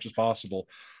that as much as possible.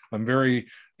 I'm very,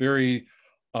 very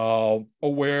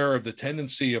aware of the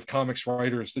tendency of comics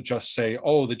writers to just say,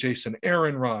 "Oh, the Jason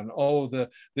Aaron run, oh, the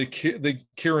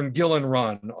Kieran Gillen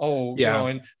run, oh,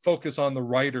 and focus on the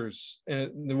writers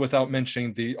without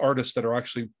mentioning the artists that are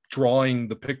actually drawing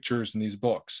the pictures in these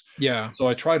books." Yeah. So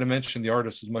I try to mention the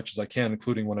artists as much as I can,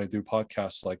 including when I do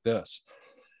podcasts like this.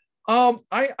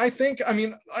 I think,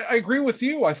 I agree with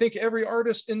you. I think every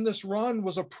artist in this run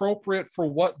was appropriate for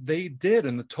what they did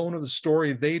and the tone of the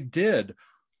story they did.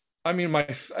 I mean,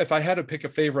 if I had to pick a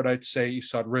favorite, I'd say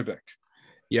Esad Ribic.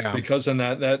 Yeah. Because in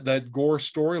that Gore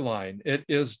storyline, it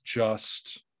is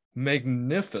just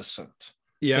magnificent.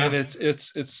 Yeah. And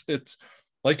it's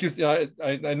like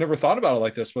I never thought about it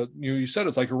like this, but you said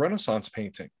it's like a Renaissance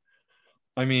painting.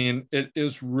 I mean, it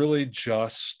is really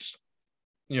just,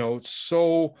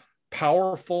 so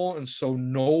powerful and so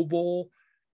noble,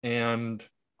 and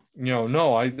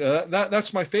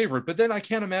that's my favorite. But then I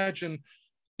can't imagine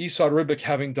Esad Ribic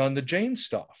having done the Jane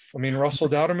stuff. I mean, Russell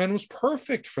Dowderman was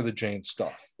perfect for the Jane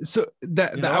stuff. So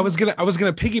I was gonna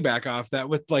piggyback off that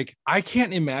with like, I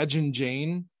can't imagine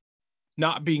Jane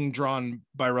not being drawn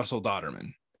by Russell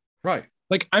Dowderman. Right.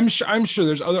 Like I'm sure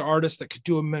there's other artists that could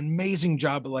do an amazing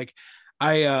job, but like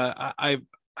I've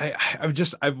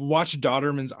watched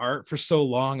Dodderman's art for so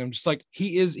long. I'm just like,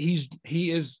 he is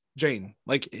Jane.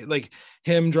 Like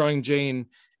him drawing Jane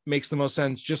makes the most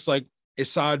sense. Just like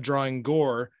Esad drawing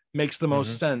Gore makes the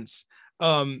most sense.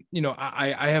 I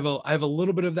have a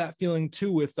little bit of that feeling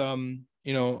too with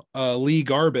Lee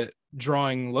Garbett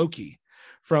drawing Loki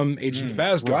from Agent of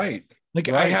Asgard. Right. Like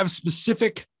I have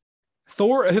specific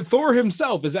Thor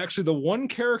himself is actually the one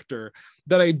character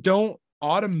that I don't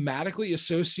automatically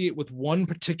associate with one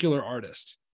particular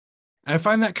artist. And I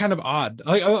find that kind of odd.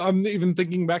 I'm even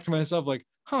thinking back to myself, like,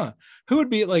 who would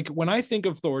be like, when I think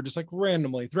of Thor, just like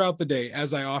randomly throughout the day,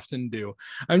 as I often do,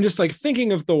 I'm just like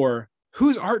thinking of Thor,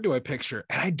 whose art do I picture?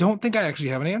 And I don't think I actually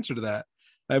have an answer to that.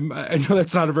 I know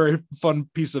that's not a very fun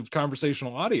piece of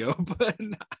conversational audio, but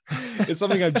it's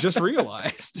something I've just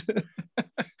realized.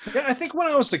 Yeah, I think when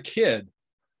I was a kid,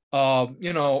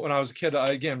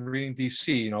 again, reading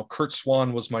DC, Kurt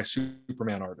Swan was my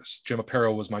Superman artist. Jim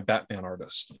Aparo was my Batman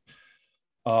artist.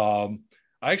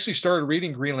 I actually started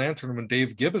reading Green Lantern when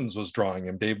Dave Gibbons was drawing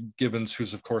him. Dave Gibbons,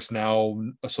 who's of course now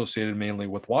associated mainly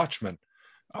with Watchmen,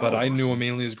 but I knew him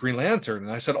mainly as Green Lantern.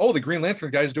 And I said, "Oh, the Green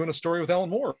Lantern guy's doing a story with Alan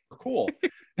Moore. Cool."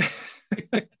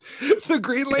 The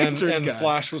Green Lantern and guy.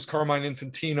 Flash was Carmine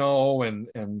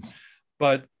Infantino,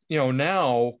 but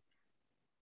now,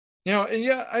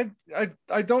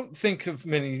 I don't think of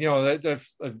many,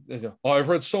 I've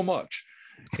read so much.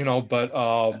 But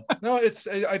no,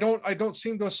 I don't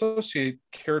seem to associate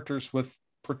characters with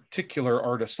particular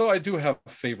artists. So I do have a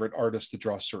favorite artist to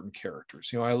draw certain characters.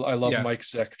 I love Mike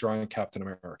Zeck drawing Captain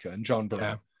America and John Byrne.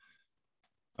 Yeah.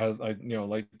 I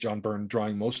like John Byrne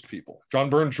drawing most people.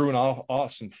 John Byrne drew an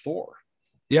awesome Thor.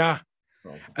 Yeah.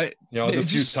 So, the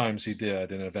few times he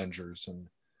did in Avengers and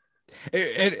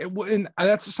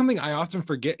that's something I often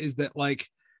forget is that like,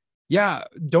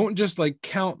 don't just like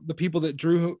count the people that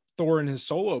drew Thor in his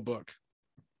solo book.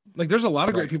 Like there's a lot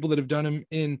of great people that have done him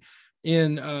in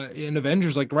in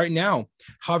Avengers. Like right now,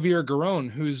 Javier Garron,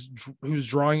 who's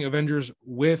drawing Avengers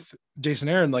with Jason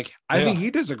Aaron, like I think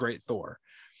he does a great Thor.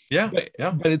 Yeah,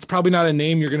 but it's probably not a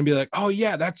name you're going to be like, oh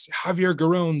yeah, that's Javier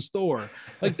Garron's Thor.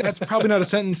 Like that's probably not a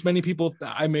sentence many people.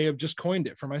 I may have just coined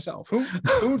it for myself.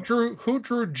 Who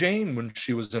drew Jane when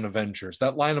she was in Avengers?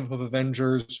 That lineup of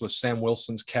Avengers was Sam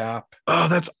Wilson's Cap. Oh,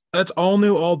 that's all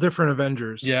new, all different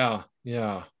Avengers. Yeah.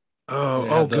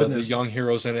 Oh goodness. The young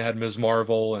heroes in it had Ms.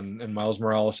 Marvel and Miles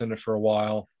Morales in it for a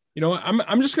while. You know what?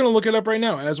 I'm just going to look it up right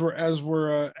now as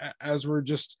we're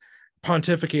just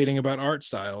pontificating about art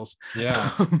styles.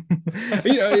 Yeah.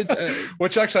 It's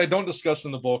which actually I don't discuss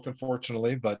in the book,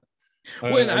 unfortunately, but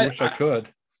I wish I could.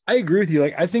 I agree with you.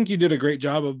 Like I think you did a great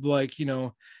job of like,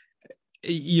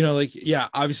 like, yeah,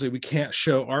 obviously we can't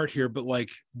show art here, but like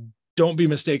don't be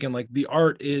mistaken, like the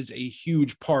art is a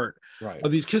huge part of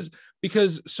these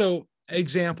because so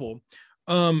example,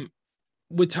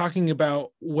 with talking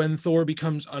about when Thor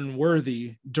becomes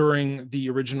unworthy during the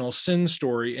original Sin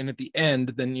story, and at the end,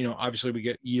 then obviously we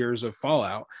get years of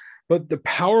fallout, but the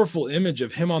powerful image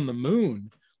of him on the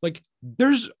moon, like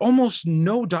there's almost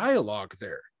no dialogue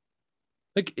there.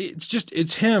 Like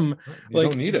it's him. You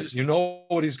don't need it. You know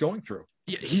what he's going through.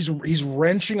 He's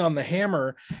wrenching on the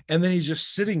hammer, and then he's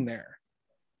just sitting there,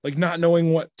 like not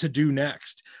knowing what to do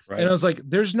next. Right. And I was like,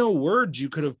 there's no words you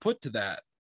could have put to that.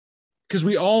 Because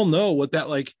we all know what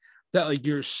that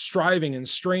you're striving and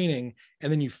straining and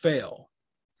then you fail.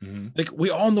 Mm-hmm. Like we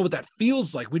all know what that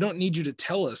feels like. We don't need you to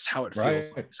tell us how it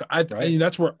feels like. So I mean,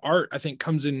 that's where art, I think,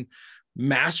 comes in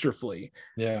masterfully.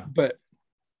 Yeah. But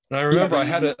and I remember I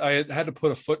had to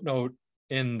put a footnote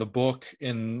in the book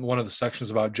in one of the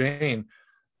sections about Jane,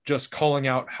 just calling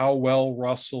out how well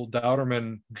Russell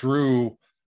Dauterman drew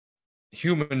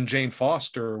human Jane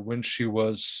Foster when she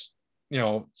was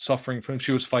suffering from,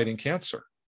 she was fighting cancer,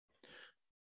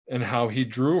 and how he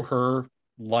drew her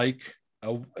like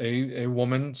a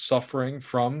woman suffering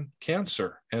from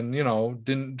cancer, and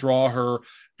didn't draw her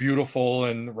beautiful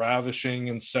and ravishing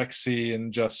and sexy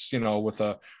and just with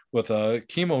a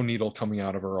chemo needle coming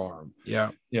out of her arm.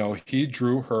 Yeah. He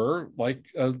drew her like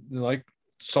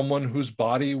someone whose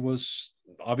body was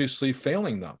obviously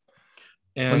failing them.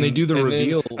 And when they do the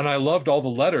reveal, and I loved all the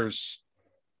letters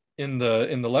in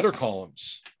the letter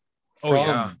columns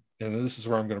and this is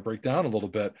where I'm going to break down a little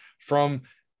bit, from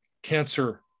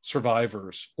cancer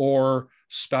survivors or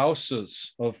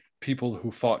spouses of people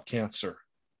who fought cancer,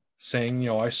 saying,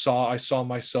 I saw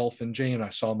myself in Jane, I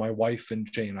saw my wife in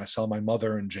Jane, I saw my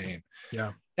mother in Jane.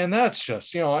 Yeah. And that's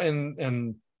just,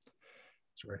 and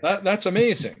that's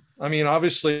amazing. I mean,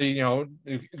 obviously,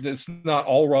 it's not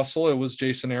all Russell. It was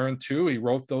Jason Aaron too. He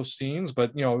wrote those scenes,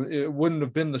 but it wouldn't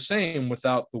have been the same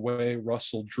without the way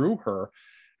Russell drew her,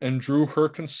 and drew her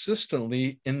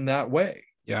consistently in that way.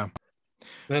 Yeah.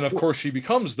 Then of course she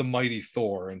becomes the mighty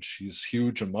Thor, and she's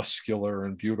huge and muscular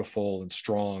and beautiful and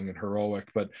strong and heroic.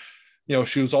 But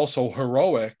she was also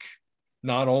heroic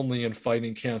not only in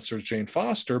fighting cancer as Jane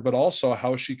Foster, but also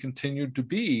how she continued to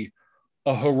be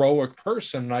a heroic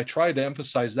person. And I tried to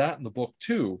emphasize that in the book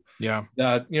too. Yeah.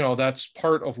 That, that's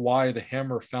part of why the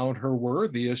Hammer found her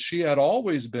worthy, is she had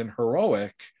always been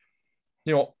heroic,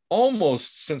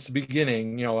 almost since the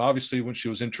beginning. Obviously when she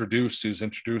was introduced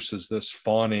as this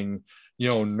fawning,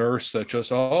 nurse that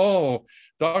just, oh,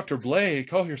 Dr.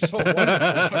 Blake, oh, you're so wonderful,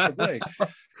 Dr. Blake.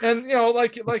 And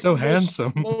like so most,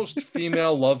 handsome. Most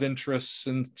female love interests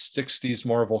in 60s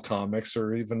Marvel comics,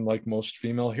 or even like most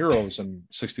female heroes in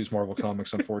 60s Marvel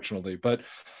comics, unfortunately. But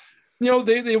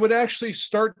they would actually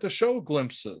start to show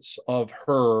glimpses of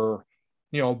her,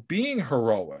 being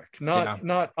heroic,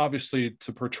 not obviously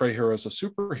to portray her as a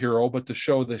superhero, but to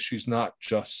show that she's not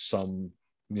just some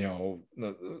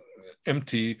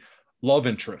empty love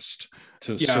interest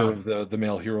to serve the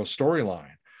male hero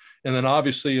storyline. And then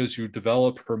obviously as you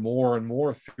develop her more and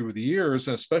more through the years,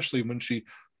 and especially when she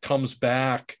comes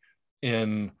back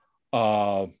in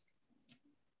the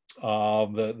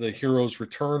Hero's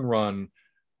Return run,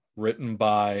 written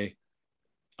by,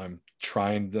 I'm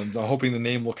hoping the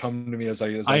name will come to me as I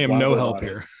am no help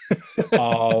here.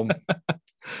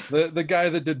 The guy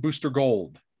that did Booster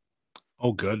Gold.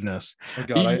 Oh goodness. Oh,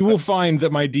 God, you will find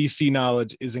that my DC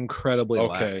knowledge is incredibly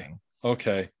lacking.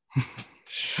 Okay.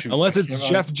 Shoot, unless it's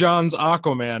Jeff Johns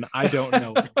Aquaman, I don't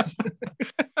know.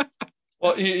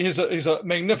 Well, he's a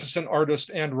magnificent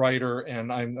artist and writer,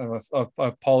 and I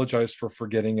apologize for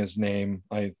forgetting his name.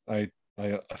 I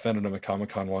offended him at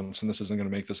Comic-Con once, and this isn't going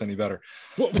to make this any better.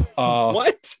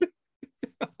 What?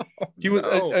 He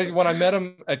was when I met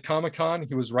him at Comic-Con,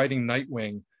 he was writing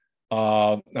Nightwing,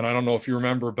 and I don't know if you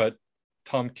remember, but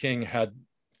Tom King had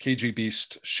KG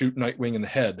Beast shoot Nightwing in the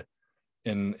head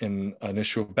in an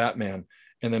issue of Batman,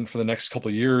 and then for the next couple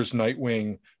of years,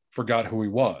 Nightwing forgot who he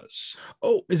was.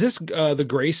 Oh, is this the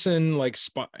Grayson like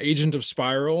Agent of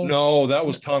Spiral? No, that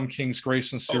was Tom King's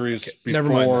Grayson series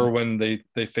before when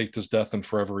they faked his death in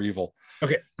Forever Evil.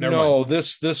 Okay, never mind.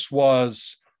 This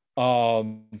was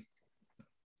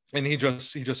and he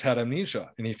just had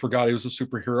amnesia and he forgot he was a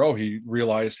superhero. He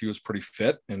realized he was pretty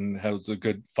fit and was a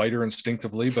good fighter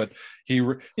instinctively, but he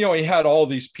had all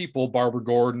these people, Barbara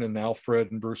Gordon and Alfred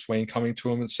and Bruce Wayne, coming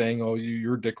to him and saying, "Oh,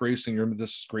 you're Dick Grayson, you're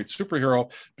this great superhero."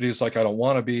 But he's like, "I don't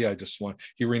want to be. I just want."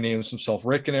 He renames himself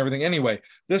Rick and everything. Anyway,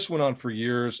 this went on for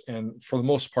years, and for the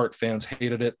most part, fans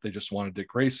hated it. They just wanted Dick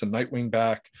Grayson, Nightwing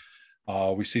back.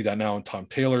 We see that now in Tom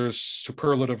Taylor's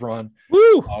superlative run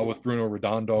with Bruno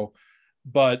Redondo.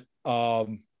 But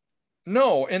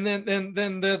no, and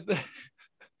then the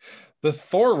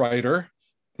Thor writer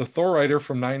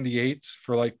from 98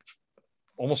 for like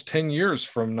almost 10 years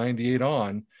from 98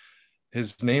 on,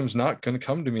 his name's not going to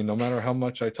come to me no matter how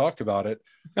much I talk about it.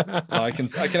 I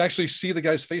can actually see the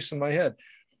guy's face in my head.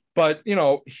 But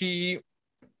he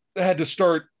had to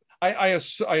start. I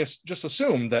just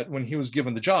assumed that when he was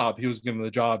given the job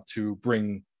to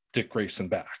bring Dick Grayson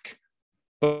back,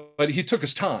 but he took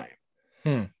his time.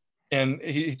 And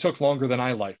he took longer than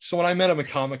I liked. So when I met him at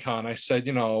Comic-Con, I said,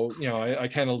 I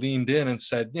kind of leaned in and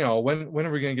said, when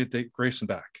are we going to get Dick Grayson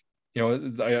back?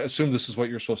 I assume this is what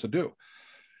you're supposed to do.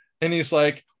 And he's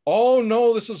like, "Oh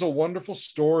no, this is a wonderful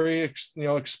story,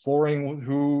 exploring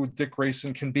who Dick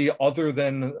Grayson can be other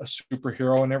than a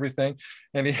superhero and everything."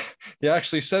 And he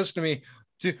actually says to me,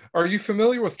 "Are you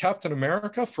familiar with Captain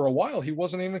America?" For a while, he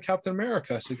wasn't even Captain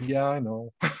America. I said, "Yeah, I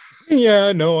know."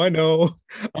 Yeah, no, I know.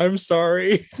 I'm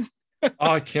sorry.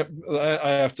 I can't. I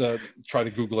have to try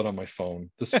to Google it on my phone.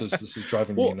 This is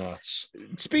driving me nuts.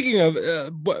 Speaking of,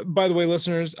 by the way,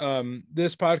 listeners,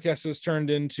 this podcast has turned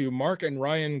into Mark and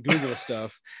Ryan Google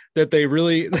stuff that they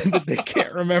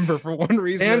can't remember for one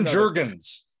reason. Dan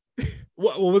Jurgens.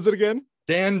 What was it again?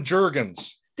 Dan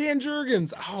Jurgens. Dan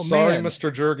Jurgens. Oh, sorry, man.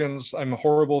 Mr. Jurgens. I'm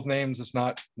horrible with names. It's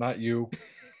not you.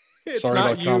 It's sorry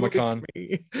not about Comic-Con.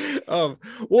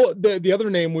 Well, the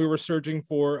other name we were searching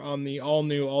for on the all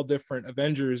new, all different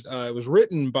Avengers, it was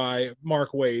written by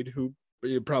Mark Waid, who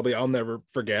probably I'll never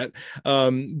forget.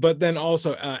 But then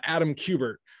also Adam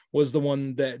Kubert was the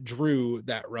one that drew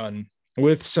that run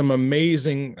with some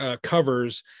amazing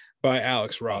covers by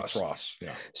Alex Ross.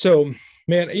 Yeah. So,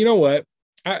 man, you know what?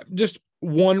 Just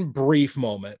one brief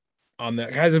moment on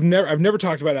that, guys. I've never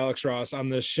talked about Alex Ross on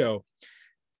this show.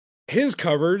 His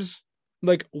covers,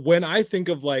 like when I think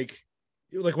of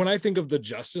when I think of the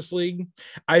Justice League,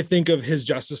 I think of his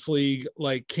Justice League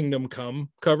like Kingdom Come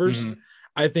covers. Mm-hmm.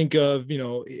 I think of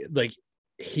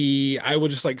I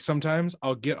would just like, sometimes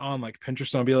I'll get on like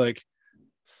Pinterest and I'll be like,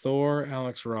 Thor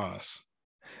Alex Ross,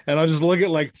 and I'll just look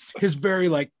at like his very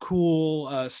like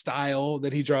cool style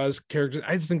that he draws characters.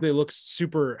 I just think they look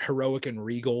super heroic and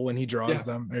regal when he draws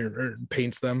them or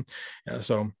paints them.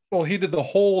 Well, he did the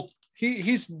whole.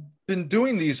 He's been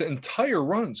doing these entire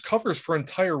runs, covers for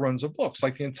entire runs of books,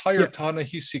 like the entire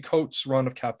Ta-Nehisi Coates run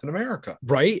of Captain America.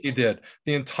 Right. He did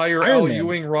the entire Al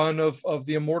Ewing run of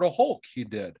the Immortal Hulk. He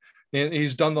did. And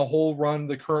he's done the whole run,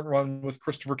 the current run with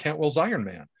Christopher Cantwell's Iron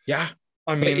Man. Yeah.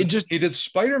 I mean, he did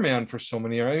Spider-Man for so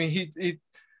many years. I mean, he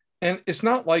and it's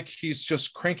not like he's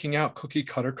just cranking out cookie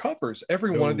cutter covers.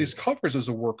 Every one of these covers is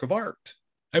a work of art.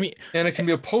 I mean, and it can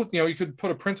be you could put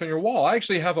a print on your wall. I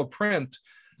actually have a print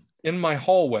in my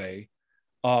hallway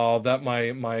that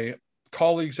my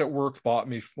colleagues at work bought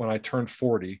me when I turned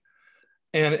 40.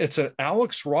 And it's an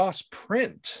Alex Ross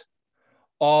print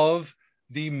of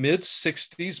the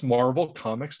mid-60s Marvel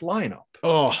Comics lineup.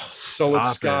 Oh, so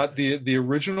it's got the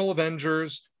original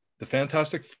Avengers, the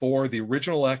Fantastic Four, the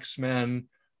original X-Men,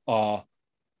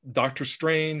 Doctor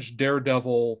Strange,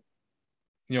 Daredevil,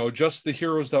 just the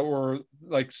heroes that were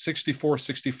like 64,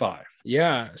 65.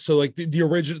 Yeah. So like the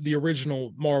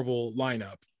original Marvel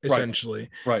lineup, essentially.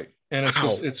 Right. And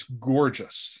it's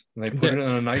gorgeous. And they put it in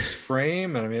a nice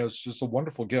frame. And I mean, it was just a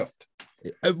wonderful gift.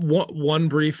 One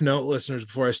brief note, listeners,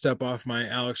 before I step off my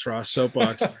Alex Ross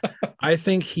soapbox, I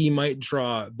think he might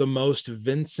draw the most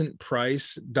Vincent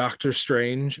Price Doctor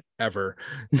Strange ever.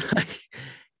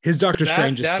 His Doctor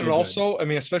Strange is that, so and also, good. I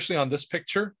mean, especially on this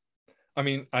picture. I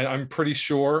mean, I'm pretty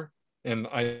sure, and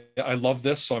I love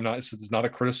this, so it's not a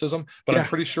criticism, but I'm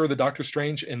pretty sure the Doctor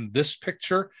Strange in this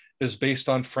picture is based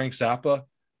on Frank Zappa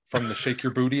from the Shake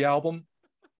Your Booty album.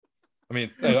 I mean,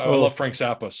 I love Frank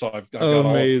Zappa, so I've got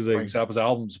all of Frank Zappa's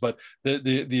albums. But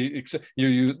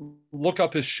you look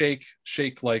up his shake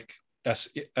like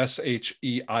SHEIK,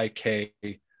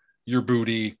 Your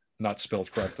Booty not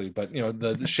spelled correctly, but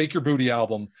the Shake Your Booty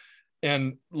album,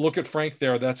 and look at Frank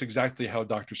there. That's exactly how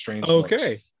Doctor Strange looks,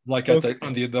 like at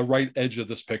on the right edge of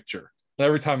this picture. And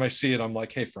every time I see it, I'm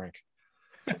like, hey, Frank.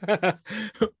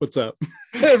 What's up?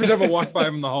 Every time I walk by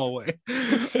him in the hallway.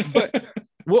 But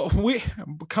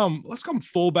let's come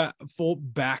full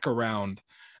back around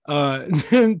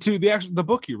to the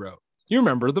book you wrote. You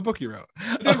remember the book you wrote.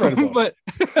 I did write a book.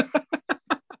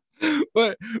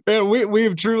 But man,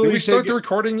 we've truly. Did we start the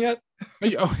recording yet?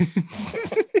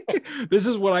 This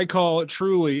is what I call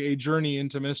truly a journey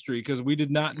into mystery, because we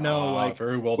did not know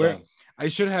very well done. I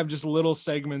should have just little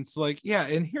segments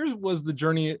and here's was the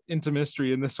journey into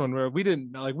mystery in this one, where we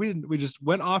just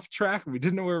went off track. We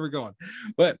didn't know where we were going.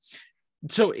 But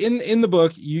so in the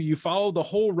book, you follow the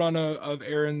whole run of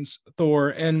Aaron's Thor,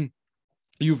 and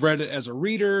you've read it as a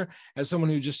reader, as someone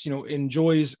who just,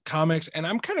 enjoys comics. And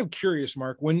I'm kind of curious,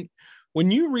 Mark, when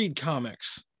you read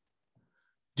comics,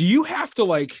 do you have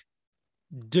to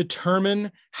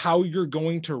determine how you're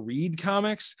going to read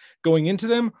comics going into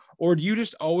them? Or do you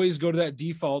just always go to that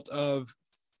default of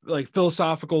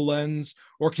philosophical lens,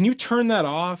 or can you turn that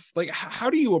off? How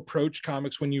do you approach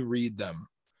comics when you read them?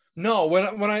 No,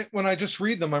 when I just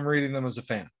read them, I'm reading them as a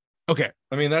fan. Okay.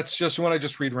 I mean, that's just when I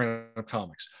just read random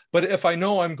comics. But if I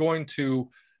know I'm going to,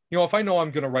 if I know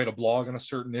I'm going to write a blog on a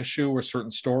certain issue or a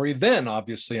certain story, then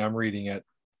obviously I'm reading it,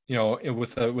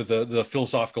 with the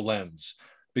philosophical lens,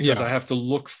 because I have to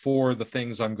look for the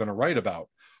things I'm going to write about.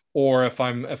 Or if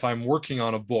I'm working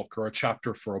on a book or a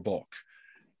chapter for a book,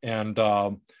 and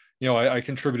I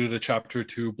contributed a chapter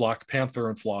to Black Panther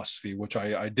in philosophy, which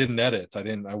I didn't edit.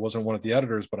 I wasn't one of the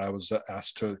editors, but I was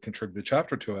asked to contribute a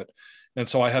chapter to it. And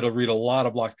so I had to read a lot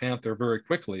of Black Panther very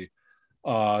quickly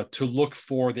to look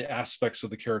for the aspects of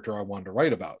the character I wanted to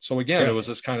write about. So again, It was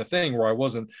this kind of thing where I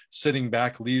wasn't sitting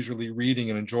back leisurely reading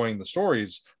and enjoying the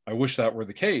stories. I wish that were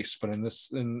the case, but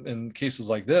in cases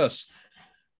like this,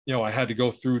 I had to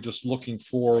go through just looking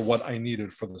for what I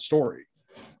needed for the story.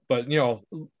 But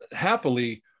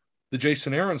happily, the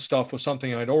Jason Aaron stuff was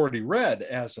something I'd already read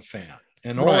as a fan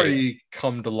and already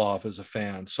come to love as a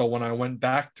fan. So when I went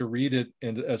back to read it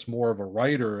as more of a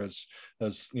writer, as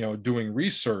doing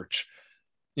research,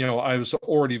 I was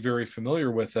already very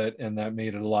familiar with it, and that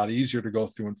made it a lot easier to go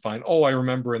through and find, I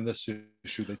remember in this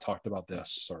issue they talked about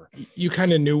this, or you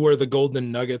kind of knew where the golden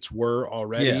nuggets were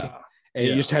already, and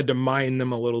you just had to mine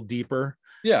them a little deeper.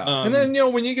 And then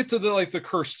when you get to the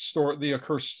accursed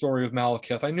story of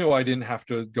Malekith, I knew I didn't have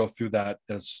to go through that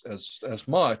as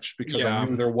much, because I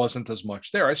knew there wasn't as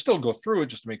much there. I still go through it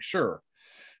just to make sure,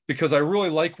 because I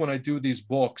really like when I do these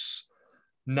books,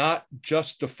 not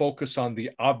just to focus on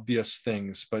the obvious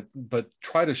things, but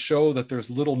try to show that there's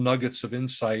little nuggets of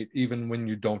insight even when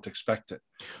you don't expect it.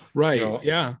 Right.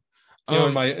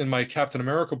 In my Captain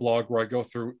America blog, where I go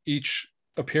through each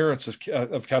appearance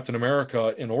of Captain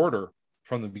America in order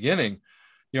from the beginning,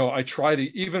 I try to,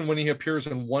 even when he appears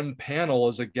in one panel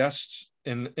as a guest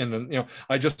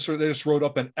I just wrote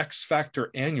up an X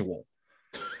Factor annual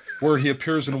where he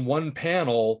appears in one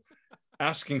panel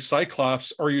asking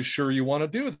Cyclops, are you sure you want to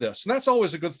do this? And that's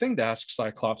always a good thing to ask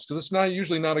Cyclops, because it's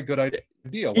usually not a good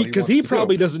idea. Because he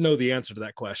probably doesn't know the answer to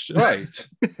that question.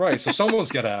 Right. So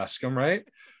someone's got to ask him, right?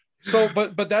 So,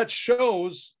 but that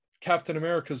shows Captain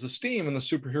America's esteem in the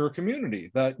superhero community,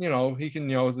 that, he can,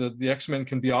 the X-Men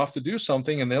can be off to do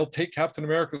something and they'll take Captain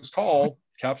America's call.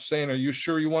 Cap's saying, are you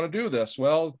sure you want to do this?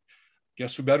 Well,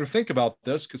 guess we better think about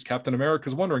this, because Captain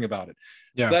America's wondering about it.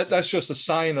 That's just a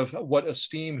sign of what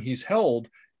esteem he's held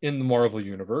in the Marvel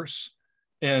universe.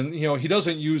 And, he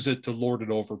doesn't use it to lord it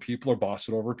over people or boss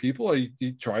it over people.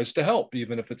 He tries to help,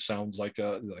 even if it sounds like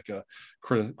a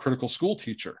critical school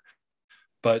teacher.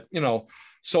 But,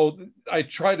 so I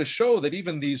try to show that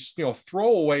even these,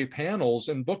 throwaway panels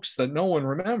in books that no one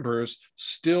remembers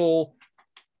still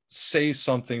say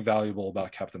something valuable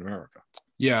about Captain America.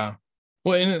 Yeah.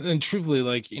 Well, and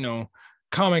truthfully,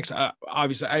 comics,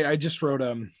 obviously, I just wrote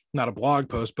not a blog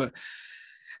post, but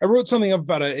I wrote something up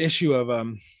about an issue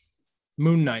of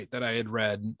Moon Knight that I had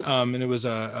read, and it was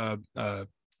Doug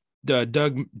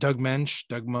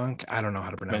Moench. I don't know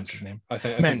how to pronounce his name.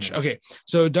 Moench. Okay,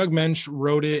 so Doug Moench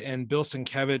wrote it, and Bill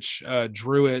Sienkiewicz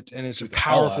drew it, and it's a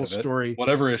powerful story.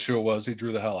 Whatever issue it was, he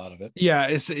drew the hell out of it. Yeah,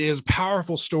 it's a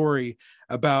powerful story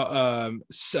about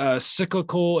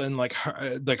cyclical and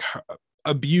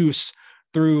abuse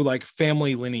through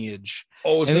family lineage.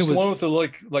 Oh, is this the one with the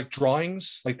like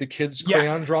drawings, like the kids'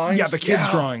 crayon drawings? Yeah, the kids'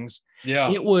 drawings.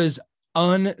 Yeah, it was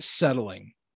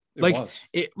unsettling.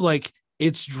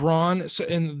 It's drawn, so,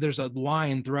 and there's a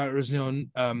line throughout. It was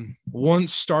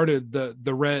once started,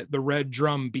 the red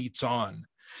drum beats on,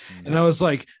 And I was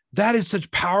like, that is such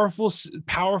powerful and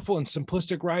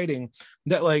simplistic writing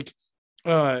that like,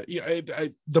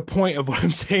 the point of what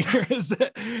I'm saying here is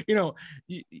that,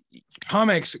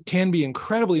 comics can be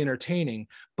incredibly entertaining,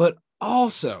 but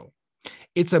also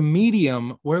it's a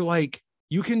medium where like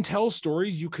you can tell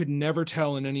stories you could never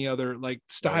tell in any other like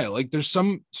style. Like there's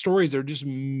some stories that are just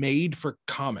made for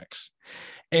comics,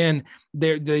 and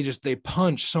they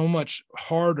punch so much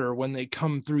harder when they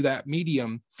come through that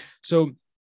medium. So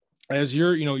as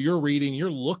you're reading, you're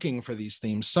looking for these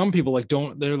themes. Some people like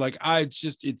they're like,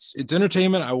 it's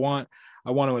entertainment. I want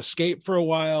to escape for a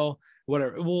while,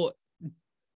 whatever. Well,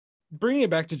 bringing it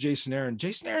back to Jason Aaron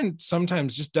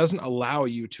sometimes just doesn't allow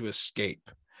you to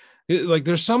escape. Like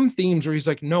there's some themes where he's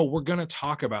like, no, we're going to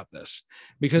talk about this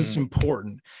because it's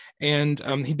important. And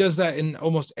he does that in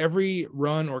almost every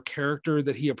run or character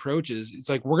that he approaches. It's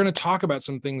like, we're going to talk about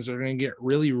some things that are going to get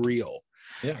really real.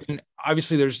 Yeah. And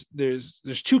obviously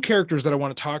there's two characters that I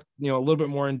want to talk, a little bit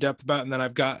more in depth about. And then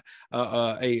I've got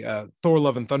a Thor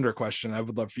Love and Thunder question I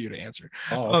would love for you to answer.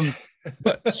 Oh, okay.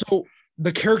 But so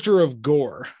the character of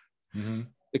Gorr,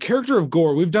 the character of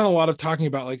Gorr, we've done a lot of talking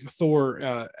about like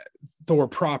Thor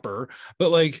proper,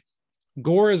 but like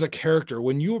Gorr as a character,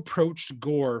 when you approached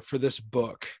Gorr for this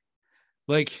book,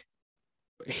 like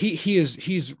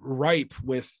he's ripe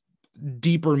with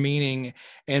deeper meaning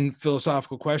and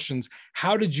philosophical questions.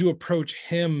 How did you approach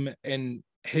him and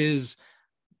his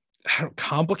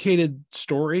complicated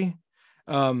story?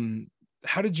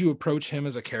 How did you approach him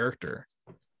as a character?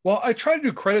 Well, I try to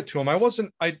do credit to him.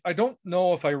 I don't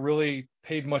know if I really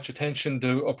paid much attention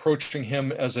to approaching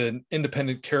him as an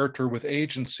independent character with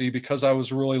agency, because I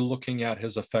was really looking at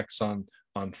his effects on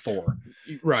Thor.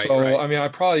 Right. So, right. I mean, I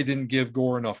probably didn't give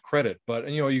Gorr enough credit, but,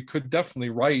 you could definitely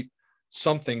write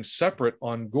something separate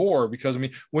on Gorr, because, I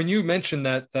mean, when you mentioned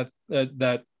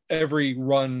that every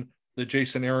run that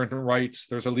Jason Aaron writes,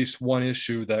 there's at least one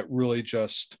issue that really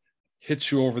just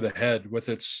hits you over the head with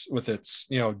its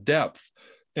depth.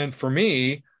 And for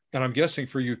me, and I'm guessing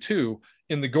for you too,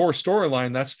 in the Gorr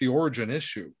storyline, that's the origin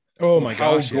issue. Oh my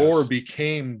gosh! How Gorr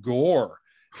became Gorr,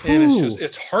 and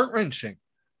it's heart-wrenching.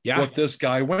 Yeah, what this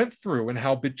guy went through and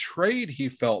how betrayed he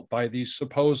felt by these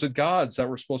supposed gods that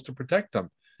were supposed to protect him.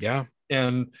 Yeah,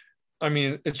 and I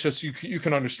mean, it's just you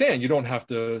can understand. You don't have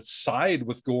to side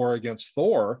with Gorr against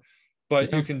Thor,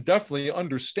 but you can definitely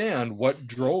understand what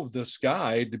drove this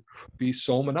guy to be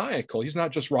so maniacal. He's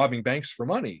not just robbing banks for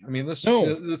money. I mean, this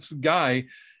guy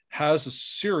has a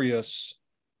serious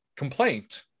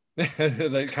complaint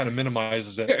that kind of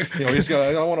minimizes it. He's got,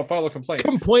 I don't want to file a complaint.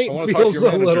 Complaint feels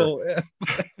a little.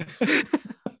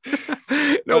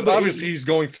 No, but obviously he's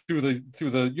going through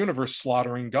the universe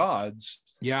slaughtering gods.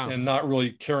 Yeah, and not really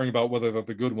caring about whether they're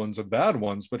the good ones or bad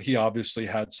ones, but he obviously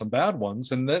had some bad ones,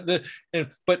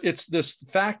 but it's this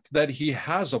fact that he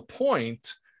has a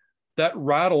point that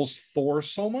rattles Thor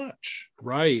so much,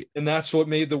 right? And that's what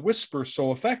made the Whisper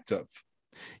so effective.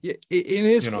 Yeah, it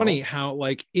is funny how,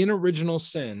 like, in Original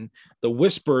Sin, the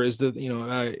Whisper is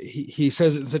he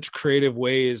says it in such creative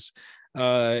ways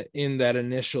in that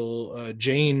initial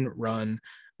Jane run,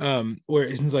 where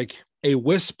it's like, a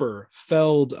whisper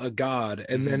felled a god,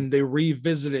 and then they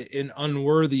revisit it in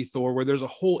Unworthy Thor, where there's a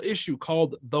whole issue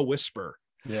called The Whisper.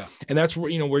 Yeah, and that's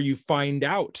where where you find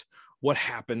out what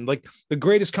happened. Like, the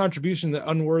greatest contribution that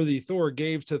Unworthy Thor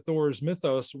gave to Thor's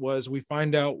mythos was we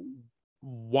find out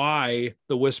why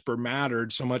the Whisper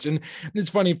mattered so much. And it's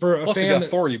funny for a fan. He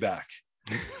got Thor back.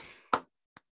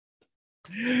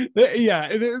 Yeah,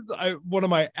 it is one of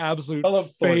my absolute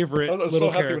favorite. I was so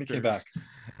happy characters. When he came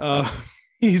back.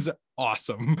 He's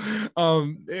awesome.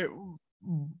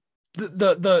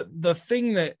 The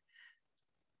thing that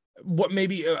what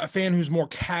maybe a fan who's more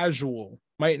casual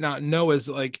might not know is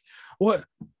like, what,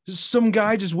 some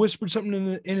guy just whispered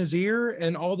something in his ear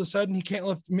and all of a sudden he can't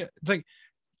lift. It's like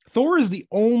Thor is the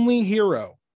only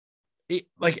hero.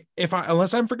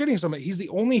 Unless I'm forgetting something, he's the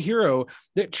only hero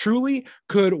that truly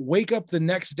could wake up the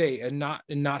next day and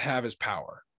not have his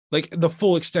power, like the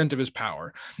full extent of his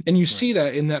power. And you see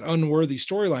that in that Unworthy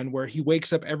storyline where he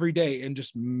wakes up every day and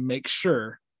just makes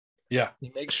sure. Yeah.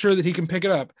 He makes sure that he can pick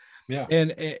it up. Yeah.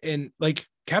 And like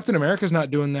Captain America's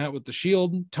not doing that with the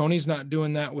shield. Tony's not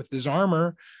doing that with his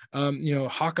armor.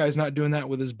 Hawkeye's not doing that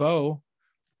with his bow.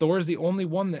 Thor's the only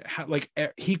one that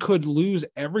he could lose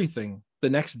everything the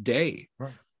next day.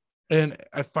 Right. And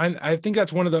I think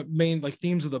that's one of the main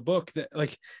themes of the book that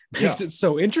makes it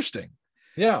so interesting.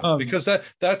 Yeah, because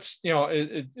that's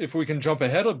if we can jump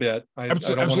ahead a bit, I don't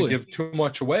want to give too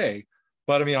much away,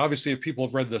 but I mean, obviously, if people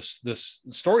have read this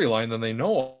storyline, then they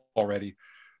know already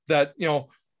that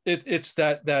it's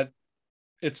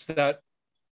that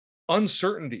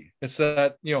uncertainty. It's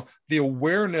that, the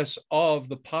awareness of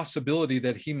the possibility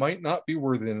that he might not be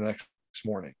worthy the next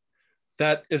morning.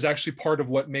 That is actually part of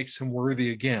what makes him worthy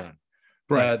again.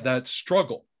 Right. That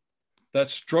struggle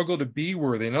to be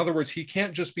worthy. In other words, he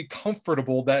can't just be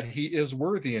comfortable that he is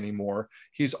worthy anymore.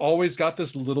 He's always got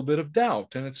this little bit of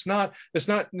doubt, and it's not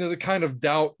the kind of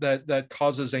doubt that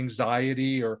causes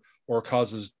anxiety or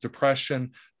causes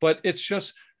depression, but it's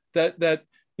just that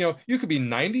you could be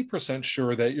 90%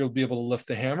 sure that you'll be able to lift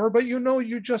the hammer, but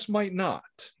you just might not.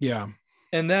 Yeah.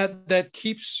 And that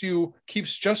keeps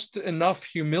just enough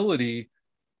humility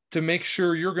to make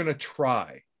sure you're going to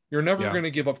try. You're never going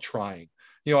to give up trying.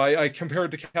 I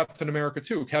compared to Captain America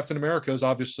too. Captain America is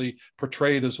obviously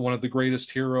portrayed as one of the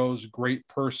greatest heroes, great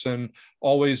person,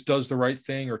 always does the right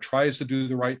thing or tries to do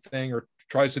the right thing or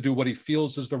tries to do what he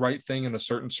feels is the right thing in a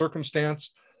certain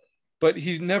circumstance. But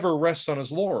he never rests on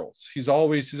his laurels. He's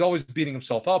always beating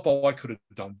himself up. Oh, I could have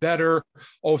done better.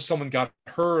 Oh, someone got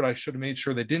hurt. I should have made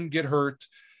sure they didn't get hurt.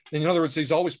 And in other words,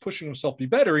 he's always pushing himself to be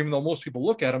better, even though most people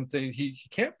look at him think he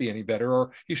can't be any better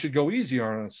or he should go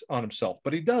easier on himself.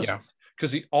 But he doesn't,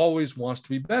 because he always wants to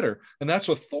be better. And that's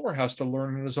what Thor has to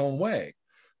learn in his own way,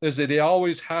 is that he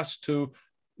always has to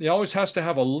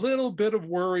have a little bit of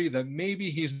worry that maybe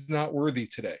he's not worthy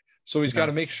today. So he's got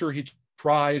to make sure he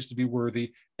tries to be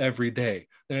worthy every day.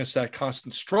 And it's that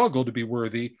constant struggle to be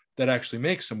worthy that actually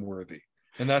makes him worthy.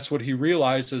 And that's what he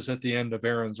realizes at the end of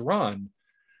Aaron's run.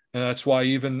 And that's why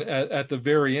even at the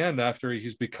very end, after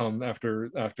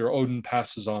Odin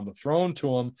passes on the throne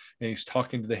to him and he's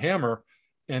talking to the hammer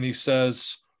and he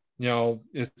says,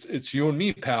 it's you and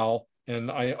me, pal.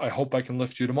 And I hope I can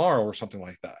lift you tomorrow or something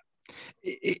like that.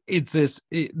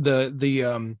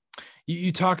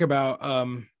 You talk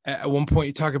about, at one point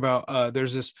you talk about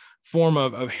there's this form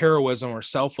of heroism or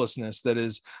selflessness that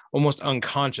is almost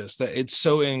unconscious, that it's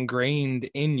so ingrained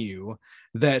in you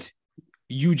that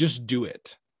you just do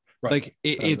it. Right. Like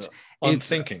it's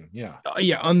unthinking.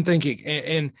 Unthinking.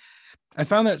 And I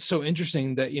found that so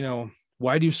interesting that,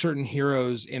 why do certain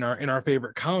heroes in our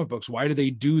favorite comic books, why do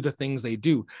they do the things they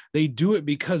do? They do it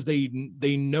because they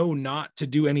know not to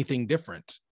do anything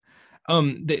different.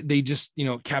 They just,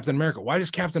 Captain America. Why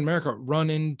does Captain America run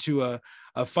into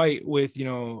a fight with,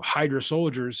 Hydra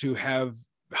soldiers who have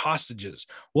hostages?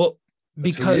 Well,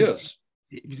 because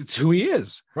it's who he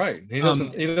is. Right. He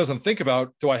doesn't think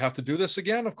about, do I have to do this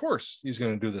again? Of course he's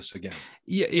going to do this again.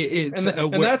 Yeah.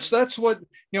 And that's what,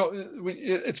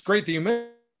 it's great that you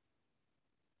mentioned.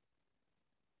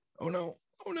 Oh no.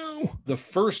 The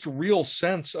first real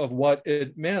sense of what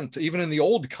it meant, even in the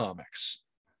old comics,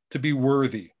 to be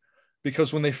worthy.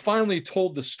 Because when they finally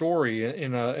told the story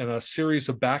in a series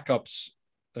of backups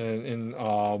in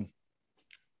the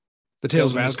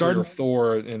Tales of Asgard or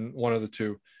Thor, in one of the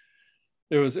two,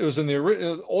 it was in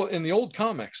the old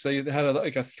comics. They had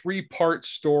a 3-part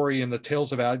story in the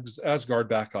Tales of Asgard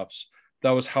backups.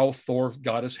 That was how Thor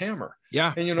got his hammer.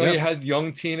 Yeah. And, you had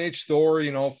young teenage Thor,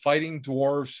 fighting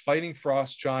dwarves, fighting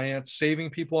frost giants,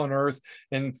 saving people on Earth,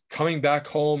 and coming back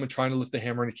home and trying to lift the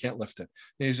hammer, and he can't lift it.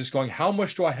 And he's just going, how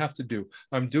much do I have to do?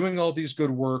 I'm doing all these good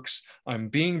works. I'm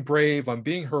being brave. I'm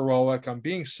being heroic. I'm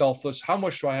being selfless. How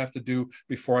much do I have to do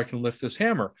before I can lift this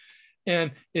hammer?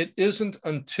 And it isn't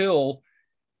until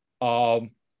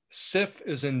Sif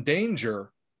is in danger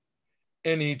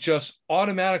and he just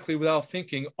automatically, without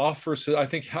thinking, offers it. I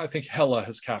think Hela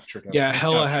has captured him. Yeah,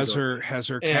 Hela has her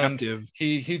captive.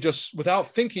 He just, without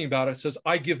thinking about it, says,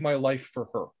 I give my life for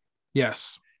her.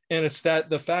 Yes. And it's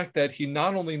the fact that he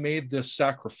not only made this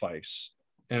sacrifice,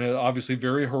 and obviously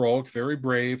very heroic, very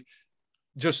brave,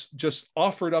 just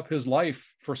offered up his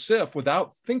life for Sif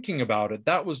without thinking about it.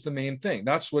 That was the main thing.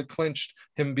 That's what clinched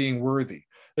him being worthy.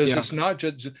 It's not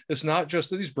just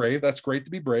that he's brave. That's great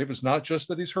to be brave. It's not just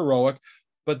that he's heroic,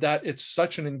 but that it's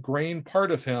such an ingrained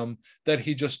part of him that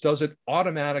he just does it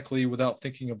automatically without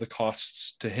thinking of the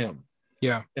costs to him.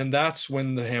 Yeah. And that's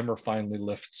when the hammer finally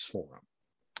lifts for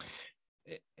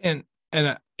him.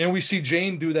 And we see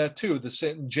Jane do that too.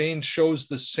 Jane shows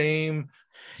the same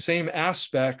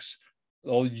aspects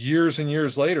years and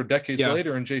years later, decades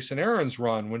later, in Jason Aaron's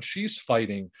run, when she's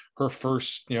fighting her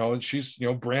first, and she's,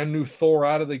 brand new Thor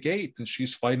out of the gate, and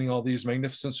she's fighting all these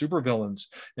magnificent supervillains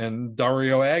and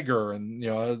Dario Agger and,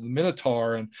 the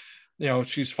Minotaur, and,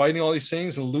 she's fighting all these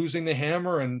things and losing the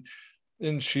hammer.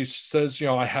 And she says,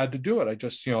 I had to do it. I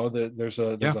just, there's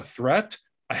a threat.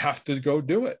 I have to go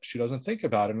do it. She doesn't think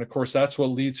about it. And of course, that's what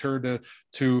leads her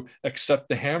to accept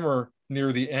the hammer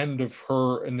near the end of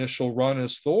her initial run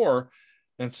as Thor,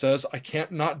 and says, I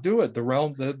can't not do it. The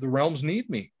realms need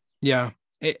me. Yeah.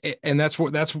 And that's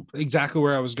exactly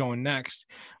where I was going next,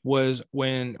 was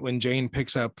when Jane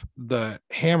picks up the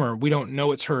hammer. We don't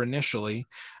know it's her initially,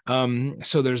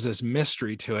 so there's this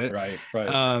mystery to it, Right.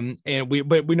 Right. and we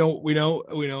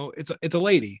know it's a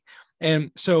lady.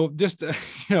 And so just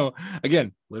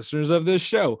again, listeners of this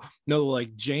show know,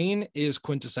 like, Jane is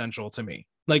quintessential to me.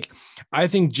 Like, I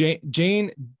think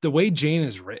Jane, the way Jane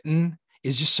is written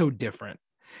is just so different.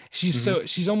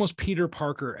 She's almost Peter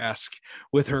Parker-esque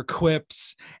with her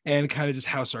quips and kind of just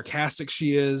how sarcastic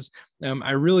she is.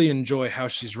 I really enjoy how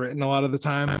she's written a lot of the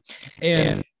time.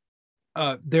 And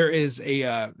there is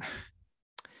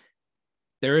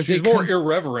she's more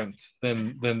irreverent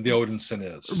than the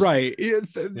Odinson is, right?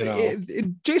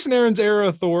 Jason Aaron's era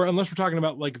of Thor, unless we're talking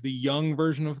about like the young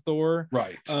version of Thor,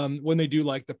 right? When they do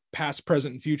like the past,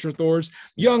 present, and future Thors,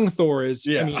 young Thor is,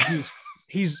 I mean,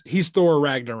 he's Thor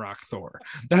Ragnarok Thor.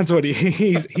 That's what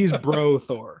he's bro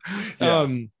Thor. Yeah.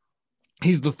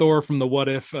 He's the Thor from the What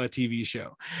If TV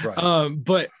show. Right.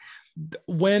 But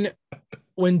when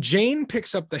Jane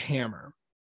picks up the hammer,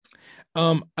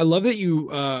 I love that you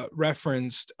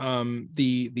referenced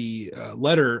the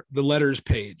letters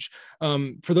page.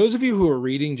 For those of you who are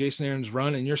reading Jason Aaron's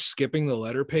run and you're skipping the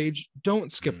letter page,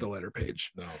 don't skip the letter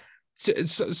page. No.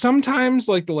 Sometimes,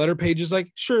 like, the letter pages,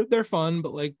 like, sure, they're fun,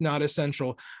 but like not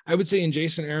essential. I would say in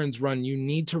Jason Aaron's run, you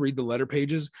need to read the letter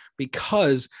pages,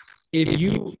 because if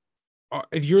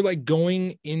you're like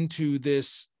going into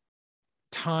this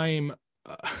time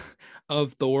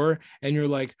of Thor and you're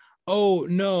like, oh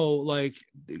no, like,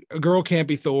 a girl can't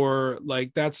be Thor,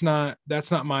 like that's not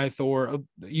my Thor,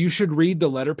 you should read the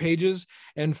letter pages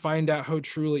and find out how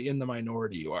truly in the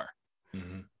minority you are.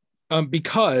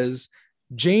 Because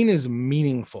Jane is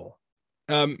meaningful.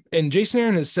 And Jason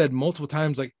Aaron has said multiple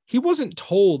times, like, he wasn't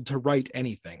told to write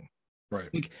anything. Right.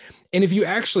 Like, and if you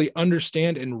actually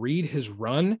understand and read his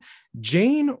run,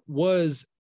 Jane was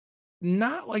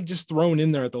not like just thrown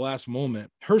in there at the last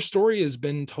moment. Her story has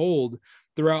been told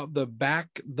throughout the back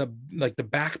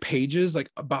pages, like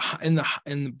behind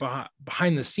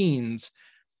the scenes,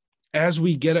 as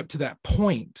we get up to that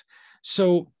point.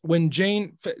 So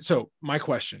my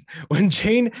question, when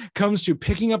Jane comes to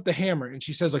picking up the hammer and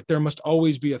she says, like, there must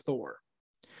always be a Thor,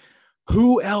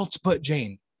 who else but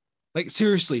Jane? Like,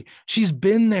 seriously, she's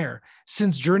been there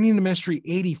since Journey into Mystery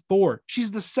 84.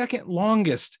 She's the second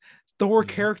longest Thor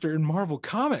character in Marvel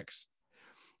Comics.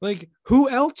 Like, who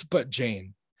else but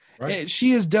Jane? Right.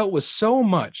 She has dealt with so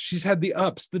much. She's had the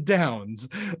ups, the downs.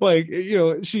 Like,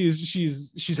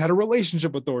 she's had a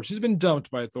relationship with Thor. She's been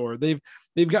dumped by Thor. They've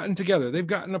gotten together. They've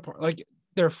gotten apart. Like,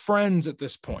 they're friends at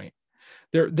this point.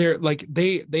 They're like,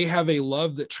 they have a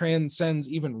love that transcends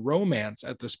even romance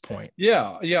at this point.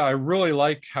 Yeah. I really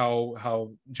like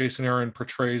how Jason Aaron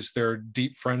portrays their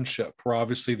deep friendship, where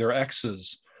obviously they're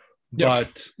exes,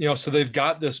 but so they've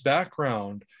got this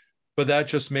background, but that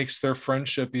just makes their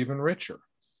friendship even richer.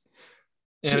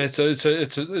 And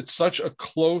it's such a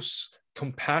close,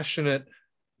 compassionate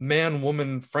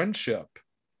man-woman friendship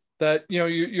that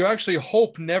you actually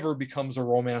hope never becomes a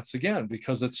romance again,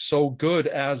 because it's so good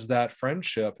as that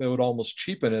friendship. It would almost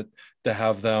cheapen it to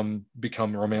have them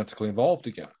become romantically involved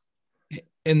again.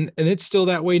 And it's still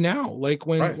that way now. Like,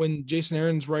 when Jason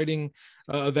Aaron's writing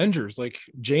Avengers, like,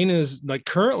 Jane is like,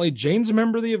 currently Jane's a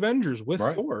member of the Avengers with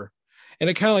Thor. And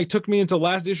it kind of like took me into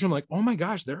last issue. I'm like, oh my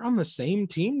gosh, they're on the same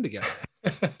team together.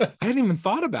 I hadn't even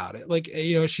thought about it. Like,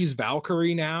 she's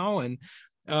Valkyrie now, and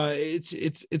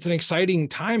it's an exciting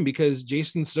time because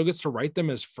Jason still gets to write them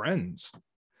as friends.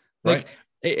 Like,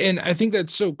 and I think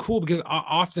that's so cool, because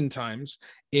oftentimes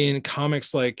in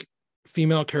comics, like,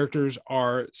 female characters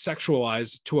are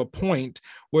sexualized to a point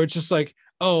where it's just like,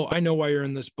 oh, I know why you're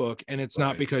in this book, and it's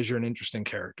not because you're an interesting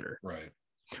character. Right.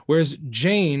 Whereas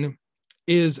Jane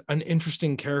is an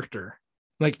interesting character.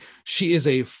 Like, she is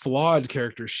a flawed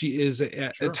character. She is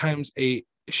at times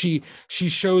she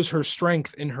shows her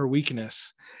strength in her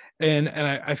weakness. And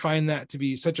I find that to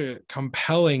be such a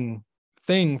compelling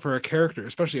thing for a character,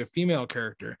 especially a female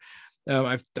character.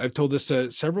 I've told this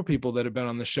to several people that have been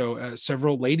on the show,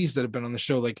 several ladies that have been on the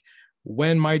show. Like,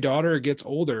 when my daughter gets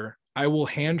older, I will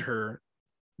hand her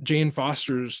Jane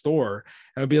Foster's Thor,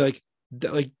 and I'll be like,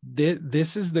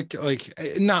 this is the, like,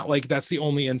 not like that's the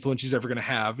only influence she's ever going to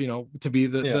have, to be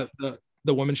the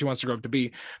woman she wants to grow up to be,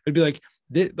 but it'd be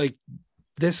like,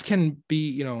 this can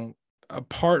be, a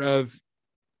part of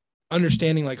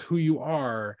understanding like who you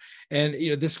are. And,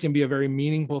 this can be a very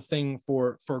meaningful thing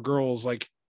for girls, like,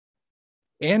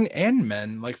 and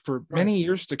men, like, for many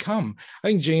years to come. I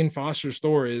think Jane Foster's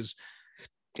Thor is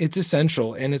It's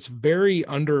essential, and it's very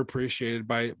underappreciated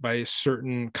by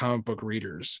certain comic book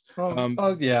readers.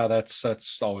 Yeah,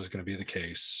 that's always going to be the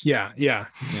case. Yeah.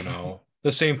 You know,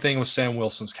 the same thing with Sam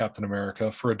Wilson's Captain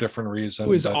America for a different reason.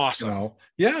 Who is awesome. You know,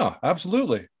 yeah,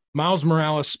 absolutely. Miles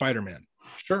Morales Spider-Man.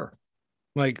 Sure.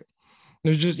 Like,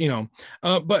 there's just,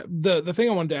 but the thing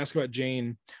I wanted to ask about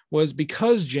Jane was,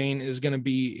 because Jane is going to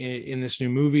be in this new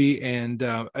movie, and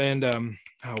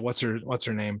what's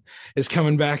her name is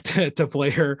coming back to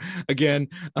play her again.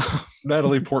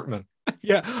 Natalie Portman.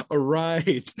 Yeah,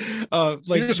 right.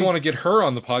 Like, you just want to get her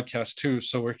on the podcast too,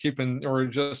 so we're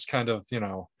just kind of,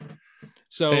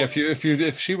 so say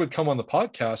if she would come on the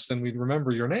podcast, then we'd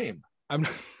remember your name.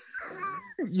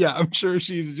 Yeah, I'm sure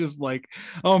she's just like,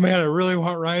 oh man, I really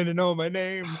want Ryan to know my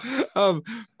name.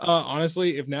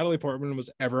 Honestly, if Natalie Portman was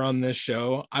ever on this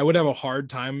show, I would have a hard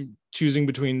time choosing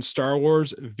between Star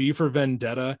Wars, V for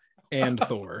Vendetta, and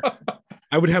Thor.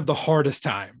 I would have the hardest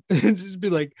time. Just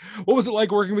be like, what was it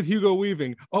like working with Hugo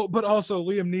Weaving? Oh, but also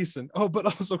Liam Neeson. Oh, but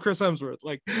also Chris Hemsworth.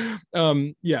 Like,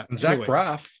 yeah. And Zach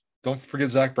Braff. Don't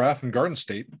forget Zach Braff in Garden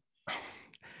State.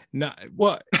 No,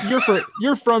 well,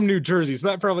 you're from New Jersey, so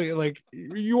that probably, like,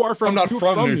 you are from. I'm not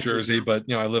from New Jersey, but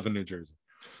I live in New Jersey,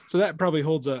 so that probably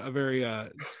holds a very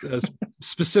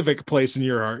specific place in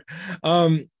your heart.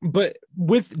 But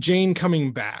with Jane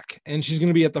coming back, and she's going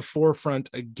to be at the forefront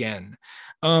again,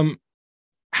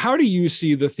 how do you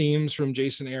see the themes from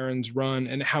Jason Aaron's run,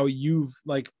 and how you've,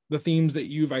 like, the themes that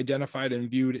you've identified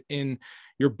and viewed in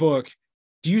your book?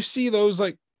 Do you see those,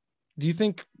 like, do you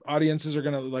think audiences are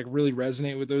going to, like, really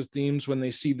resonate with those themes when they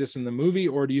see this in the movie,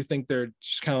 or do you think they're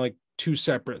just kind of like two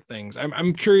separate things?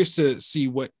 I'm curious to see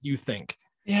what you think.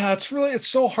 Yeah, it's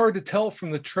so hard to tell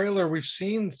from the trailer we've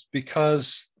seen,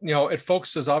 because it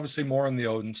focuses obviously more on the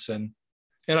Odinson,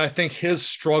 and I think his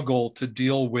struggle to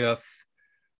deal with,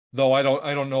 though I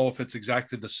don't know if it's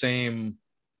exactly the same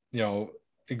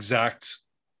exact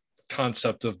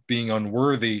concept of being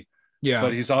unworthy. Yeah,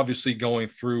 but he's obviously going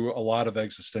through a lot of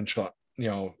existential,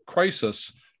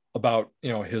 crisis about,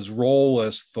 his role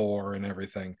as Thor and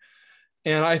everything.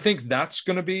 And I think that's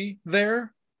going to be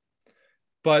there.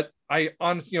 But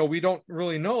we don't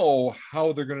really know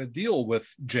how they're going to deal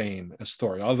with Jane as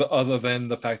Thor, other than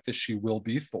the fact that she will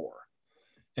be Thor.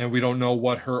 And we don't know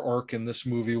what her arc in this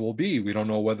movie will be. We don't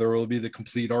know whether it will be the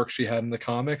complete arc she had in the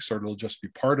comics, or it'll just be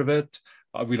part of it.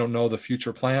 We don't know the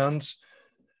future plans.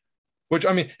 Which,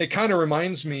 I mean, it kind of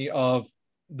reminds me of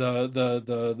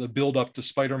the build up to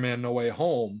Spider-Man No Way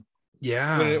Home.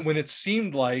 Yeah. When it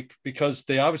seemed like, because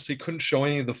they obviously couldn't show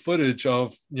any of the footage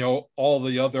of,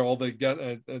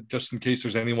 just in case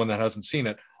there's anyone that hasn't seen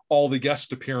it, all the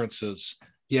guest appearances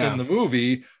in the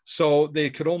movie. So they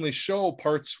could only show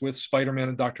parts with Spider-Man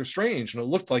and Doctor Strange. And it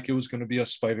looked like it was going to be a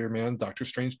Spider-Man and Doctor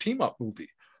Strange team up movie,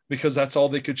 because that's all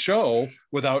they could show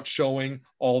without showing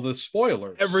all the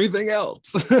spoilers, everything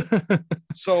else.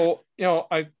 So,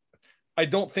 I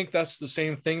don't think that's the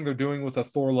same thing they're doing with the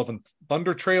Thor Love and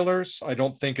Thunder trailers. I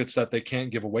don't think it's that they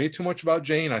can't give away too much about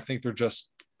Jane. I think they're just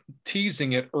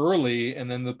teasing it early,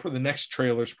 and then the next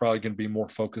trailer is probably going to be more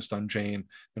focused on Jane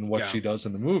and what she does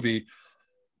in the movie.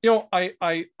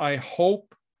 I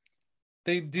hope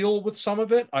they deal with some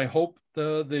of it. I hope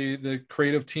the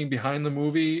creative team behind the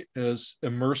movie is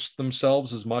immersed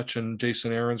themselves as much in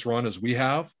Jason Aaron's run as we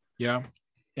have. Yeah.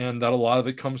 And that a lot of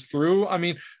it comes through. I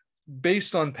mean,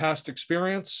 based on past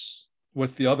experience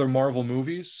with the other Marvel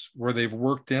movies, where they've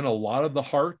worked in a lot of the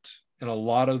heart and a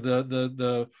lot of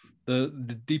the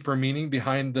deeper meaning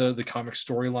behind the comic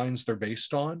storylines they're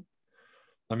based on.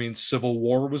 I mean, Civil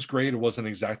War was great. It wasn't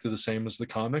exactly the same as the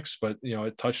comics, but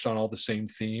it touched on all the same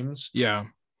themes. Yeah.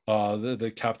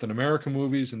 The Captain America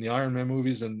movies and the Iron Man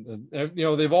movies, and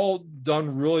they've all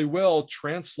done really well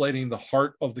translating the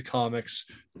heart of the comics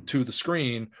to the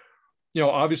screen.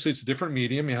 Obviously it's a different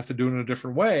medium. You have to do it in a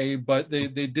different way, but they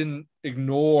didn't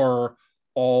ignore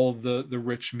all the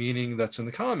rich meaning that's in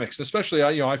the comics. Especially,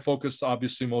 I focused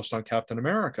obviously most on Captain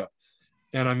America.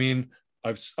 And I mean,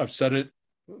 I've said it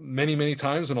many, many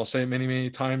times, and I'll say it many, many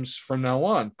times from now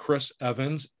on. Chris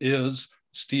Evans is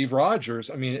Steve Rogers.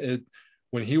 I mean,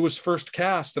 when he was first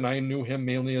cast, and I knew him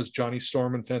mainly as Johnny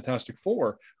Storm in Fantastic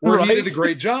Four, where he did a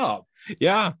great job.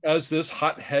 Yeah. As this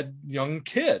hothead young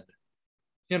kid.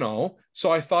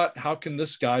 So I thought, how can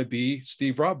this guy be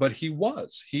Steve Rogers? But he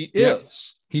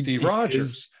is Steve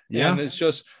Rogers. Yeah. And it's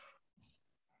just,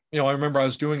 I remember I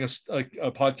was doing a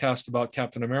podcast about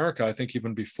Captain America, I think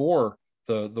even before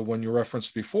the one you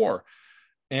referenced before.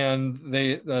 And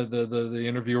the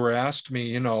interviewer asked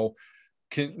me,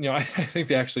 I think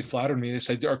they actually flattered me. They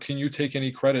said, can you take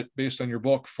any credit based on your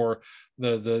book for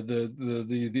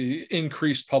the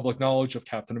increased public knowledge of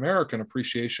Captain America and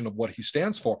appreciation of what he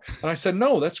stands for. And I said,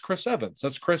 no, that's Chris Evans.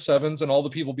 That's Chris Evans and all the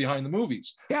people behind the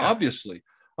movies. Yeah. Obviously.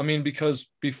 I mean, because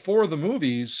before the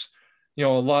movies, a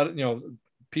lot of,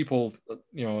 people,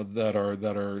 that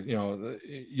are,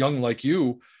 young like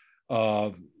you,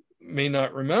 may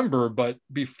not remember, but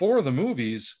before the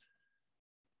movies,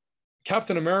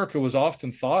 Captain America was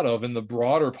often thought of in the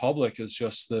broader public as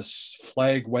just this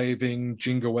flag waving,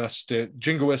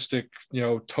 jingoistic,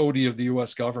 toady of the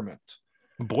U.S. government.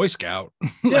 Boy Scout.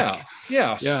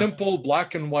 Yeah. Simple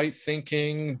black and white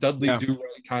thinking, Dudley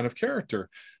Do-Right kind of character.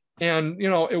 And,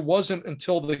 it wasn't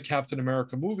until the Captain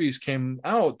America movies came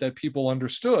out that people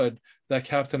understood that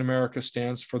Captain America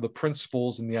stands for the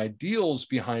principles and the ideals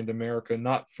behind America,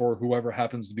 not for whoever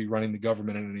happens to be running the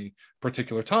government at any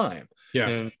particular time. Yeah.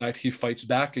 And in fact, he fights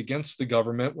back against the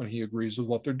government when he agrees with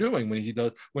what they're doing,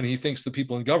 when he thinks the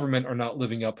people in government are not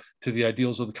living up to the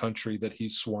ideals of the country that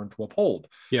he's sworn to uphold.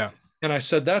 Yeah. And I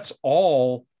said, that's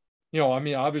all,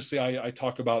 obviously I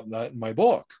talk about that in my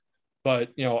book. But,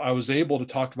 I was able to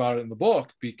talk about it in the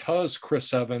book because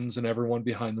Chris Evans and everyone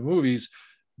behind the movies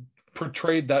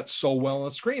portrayed that so well on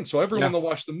the screen. So everyone that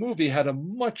watched the movie had a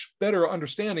much better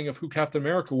understanding of who Captain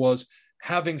America was,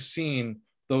 having seen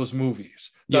those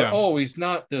movies. He's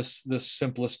not this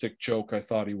simplistic joke I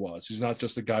thought he was. He's not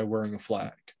just a guy wearing a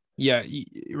flag. Yeah,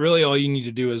 really all you need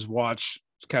to do is watch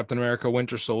Captain America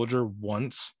Winter Soldier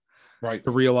once, right,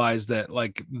 to realize that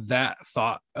that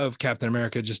thought of Captain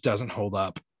America just doesn't hold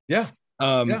up.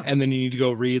 And then you need to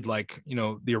go read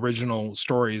the original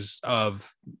stories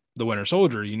of the Winter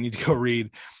Soldier. You need to go read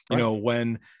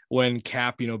when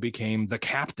Cap became the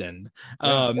captain,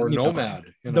 or Nomad,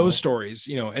 those stories,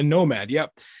 and Nomad.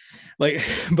 Yep.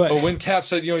 But when Cap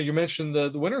said, you mentioned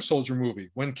the Winter Soldier movie,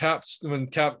 when Cap's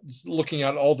looking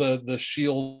at all the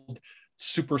SHIELD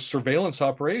super surveillance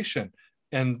operation,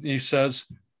 and he says,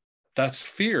 that's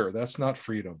fear, that's not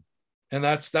freedom. And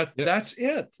that's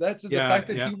it. That's the fact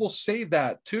that he will say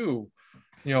that to,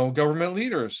 government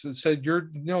leaders. It said,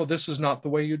 this is not the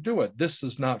way you do it. This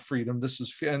is not freedom. This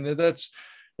is fear.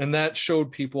 And that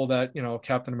showed people that,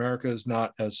 Captain America is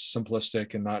not as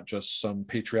simplistic and not just some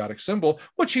patriotic symbol,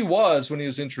 which he was when he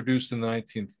was introduced in the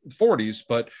 1940s.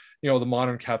 But, the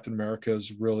modern Captain America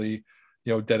is really,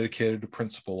 dedicated to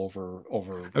principle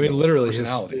over. I mean, literally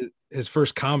his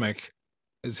first comic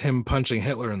is him punching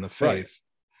Hitler in the face.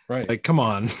 Right. Come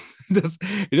on.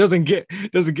 It doesn't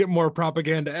get more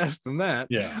propaganda-esque than that.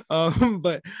 Yeah.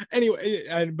 But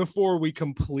anyway, before we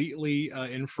completely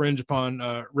infringe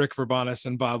upon Rick Verbanis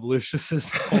and Bob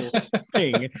Lucius's whole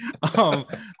thing,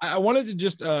 I wanted to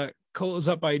just close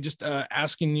up by just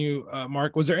asking you,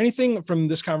 Mark, was there anything from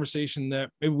this conversation that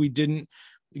maybe we didn't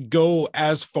go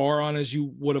as far on as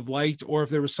you would have liked, or if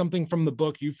there was something from the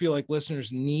book you feel like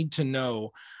listeners need to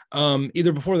know,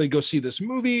 either before they go see this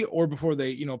movie or before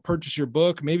they purchase your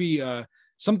book, maybe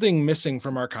something missing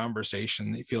from our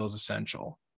conversation that you feel is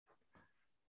essential?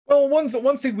 Well,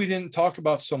 one thing we didn't talk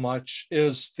about so much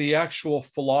is the actual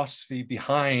philosophy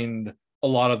behind a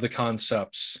lot of the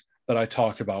concepts that I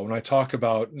talk about. When I talk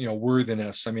about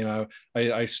worthiness, I mean,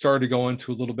 I started to go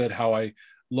into a little bit how I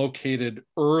located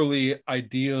early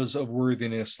ideas of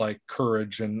worthiness like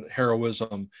courage and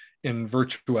heroism in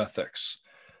virtue ethics.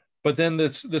 But then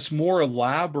this more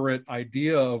elaborate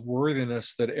idea of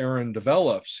worthiness that Aaron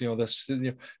develops,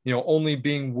 only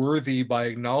being worthy by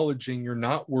acknowledging you're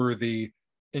not worthy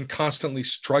and constantly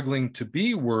struggling to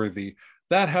be worthy,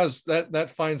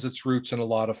 that finds its roots in a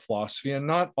lot of philosophy and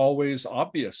not always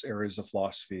obvious areas of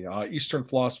philosophy. Eastern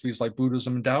philosophies like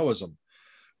Buddhism and Taoism,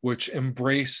 which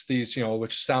embrace these,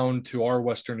 which sound to our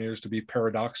Western ears to be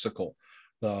paradoxical,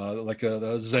 like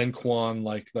the Zen Kuan,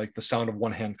 like the sound of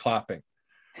one hand clapping,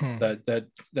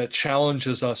 that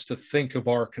challenges us to think of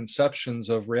our conceptions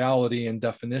of reality and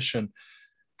definition.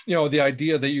 The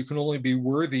idea that you can only be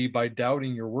worthy by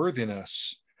doubting your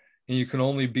worthiness, and you can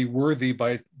only be worthy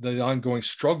by the ongoing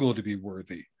struggle to be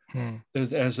worthy,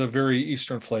 as a very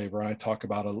Eastern flavor. And I talk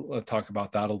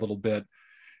about that a little bit.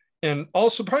 And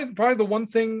also probably the one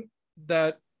thing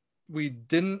that we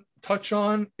didn't touch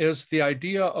on is the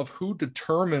idea of who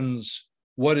determines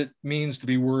what it means to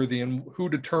be worthy and who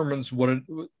determines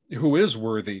who is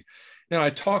worthy. And I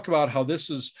talk about how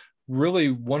this is really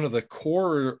one of the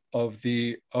core of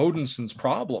the Odinson's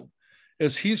problem,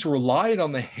 is he's relied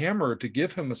on the hammer to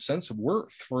give him a sense of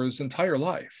worth for his entire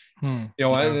life.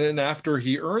 And after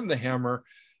he earned the hammer,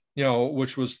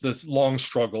 which was this long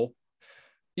struggle,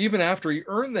 even after he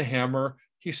earned the hammer,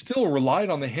 he still relied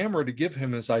on the hammer to give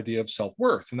him his idea of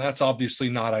self-worth. And that's obviously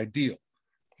not ideal.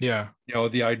 Yeah. You know,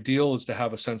 the ideal is to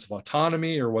have a sense of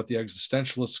autonomy, or what the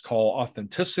existentialists call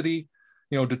authenticity.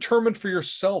 You know, determine for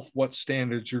yourself what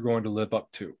standards you're going to live up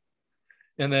to,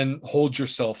 and then hold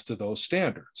yourself to those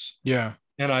standards. Yeah.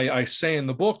 And I say in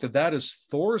the book that that is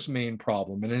Thor's main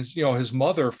problem. And his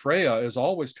mother, Freya, is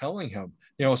always telling him,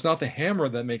 it's not the hammer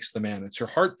that makes the man. It's your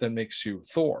heart that makes you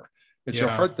Thor. It's your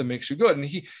heart that makes you good. And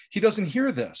he doesn't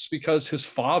hear this because his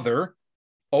father,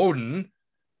 Odin,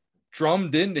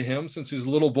 drummed into him since he's a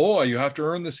little boy. You have to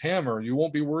earn this hammer. You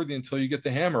won't be worthy until you get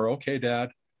the hammer. Okay, Dad.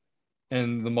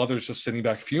 And the mother's just sitting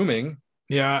back fuming.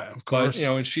 Yeah, of course.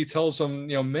 But, and she tells him,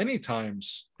 many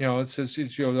times, it says,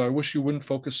 I wish you wouldn't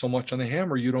focus so much on the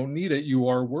hammer. You don't need it. You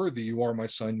are worthy. You are my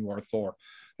son. You are Thor,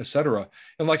 etc.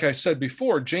 And like I said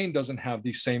before, Jane doesn't have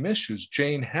these same issues.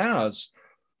 Jane has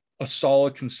a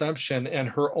solid conception and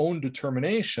her own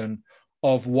determination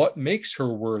of what makes her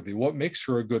worthy, what makes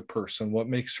her a good person, what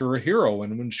makes her a hero.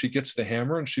 And when she gets the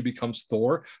hammer and she becomes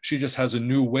Thor, she just has a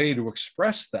new way to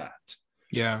express that.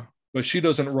 Yeah. But she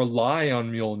doesn't rely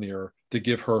on Mjolnir to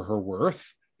give her her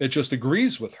worth. It just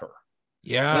agrees with her.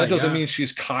 Yeah. And that doesn't mean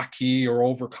she's cocky or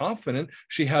overconfident.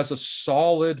 She has a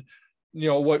solid,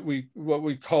 what we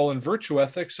call in virtue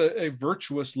ethics, a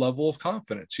virtuous level of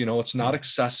confidence. It's not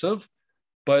excessive,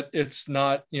 but it's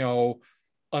not,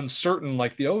 uncertain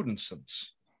like the Odinsons.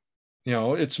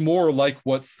 It's more like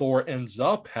what Thor ends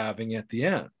up having at the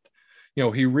end.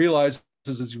 He realizes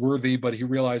he's worthy, but he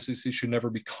realizes he should never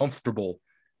be comfortable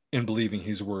in believing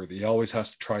he's worthy. He always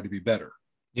has to try to be better.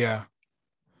 Yeah.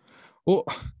 Well,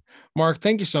 Mark,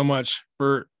 thank you so much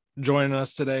for joining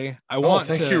us today.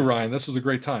 Thank you, Ryan. This was a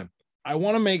great time. I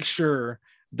want to make sure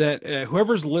that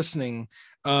whoever's listening,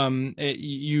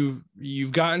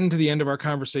 you've gotten to the end of our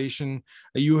conversation.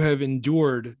 You have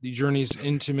endured the Journeys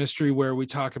into Mystery, where we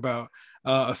talk about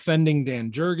offending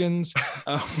Dan Jurgens.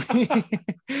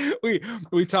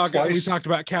 We talked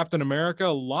about Captain America a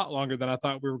lot longer than I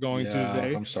thought we were going to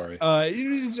today. I'm sorry.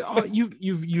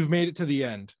 You've made it to the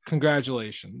end.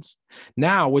 Congratulations.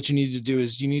 Now what you need to do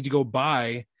is you need to go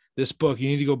buy this book. You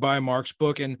need to go buy Mark's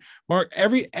book. And Mark,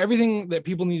 everything that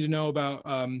people need to know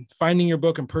about finding your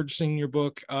book and purchasing your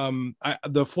book,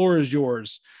 the floor is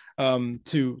yours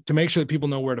to make sure that people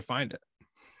know where to find it.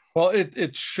 Well,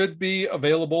 it should be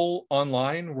available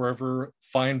online wherever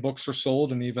fine books are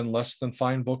sold, and even less than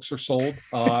fine books are sold.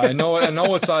 I know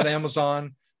it's on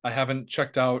Amazon. I haven't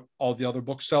checked out all the other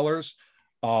booksellers.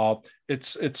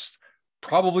 It's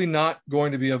probably not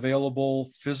going to be available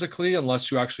physically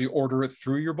unless you actually order it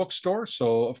through your bookstore.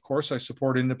 So, of course, I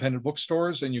support independent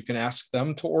bookstores, and you can ask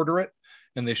them to order it,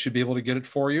 and they should be able to get it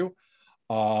for you.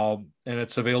 And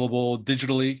it's available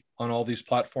digitally on all these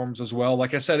platforms as well.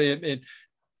 Like I said,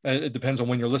 it depends on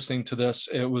when you're listening to this.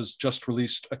 It was just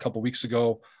released a couple weeks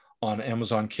ago on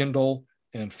Amazon Kindle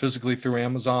and physically through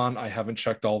Amazon. I haven't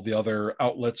checked all the other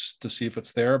outlets to see if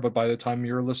it's there, but by the time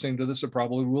you're listening to this, it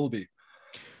probably will be.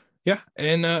 Yeah.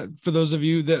 And for those of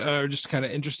you that are just kind of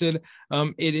interested,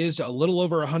 it is a little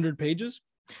over 100 pages.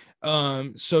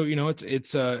 So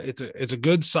it's a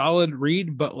good solid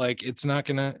read, but like it's not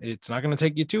gonna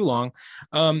take you too long.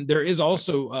 There is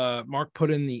also Mark put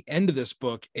in the end of this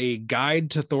book a guide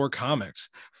to Thor comics,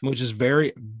 which is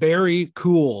very, very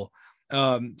cool.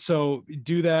 So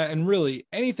do that, and really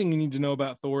anything you need to know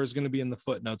about Thor is going to be in the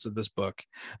footnotes of this book.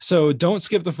 So don't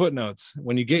skip the footnotes.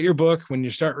 When you get your book, when you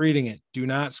start reading it, do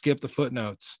not skip the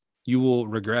footnotes. You will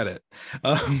regret it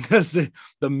because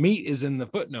the meat is in the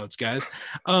footnotes, guys.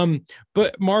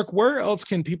 But Mark, where else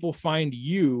can people find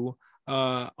you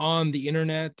on the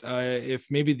internet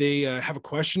if maybe they have a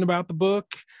question about the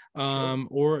book, Sure.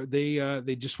 or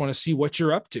they just want to see what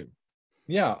you're up to?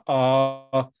 Yeah.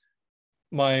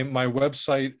 My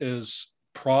website is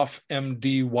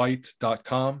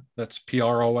profmdwhite.com. That's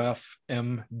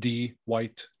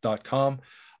profmdwhite.com.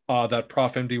 That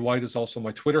profmdwhite is also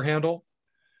my Twitter handle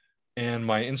and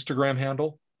my Instagram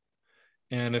handle.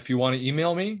 And if you want to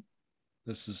email me,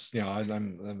 this is,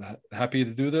 I'm happy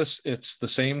to do this. It's the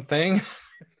same thing.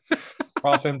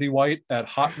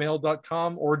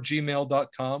 profmdwhite@hotmail.com or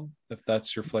gmail.com, if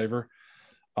that's your flavor.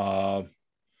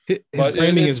 His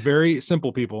branding is very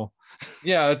simple, people.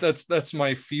 Yeah, that's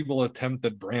my feeble attempt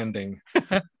at branding.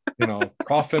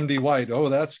 Prof MD White. Oh,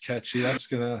 that's catchy.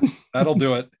 That'll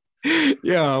do it.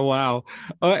 Yeah, wow.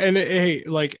 And hey,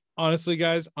 like honestly,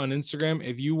 guys, on Instagram,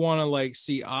 if you want to like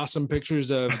see awesome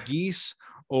pictures of geese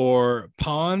or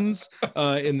ponds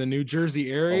in the New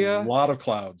Jersey area, a lot of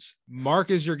clouds.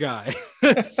 Mark is your guy.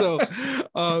 So,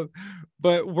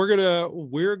 but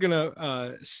we're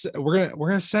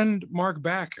gonna send Mark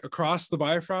back across the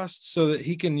Bifrost so that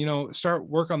he can, start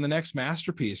work on the next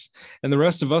masterpiece. And the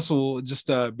rest of us will just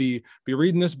be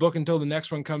reading this book until the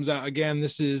next one comes out. Again,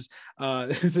 this is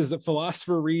a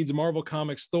Philosopher Reads Marvel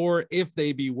Comics Thor, If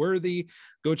They Be Worthy.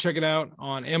 Go check it out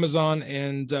on Amazon,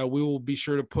 and we will be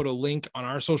sure to put a link on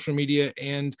our social media,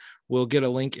 and we'll get a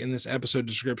link in this episode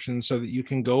description so that you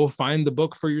can go find the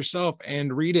book for yourself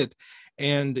and read it.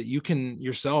 And you can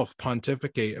yourself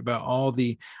pontificate about all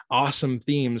the awesome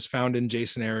themes found in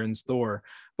Jason Aaron's Thor.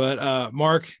 But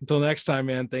Mark, until next time,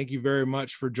 man, thank you very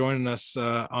much for joining us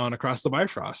on Across the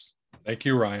Bifrost. Thank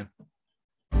you, Ryan.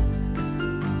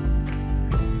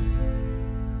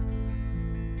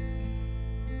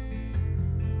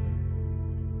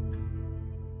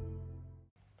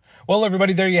 Well,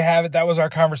 everybody, there you have it. That was our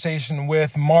conversation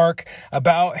with Mark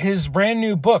about his brand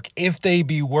new book, If They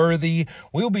Be Worthy.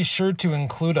 We'll be sure to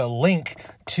include a link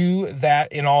to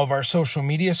that in all of our social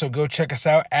media. So go check us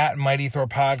out at Mighty Thor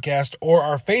Podcast or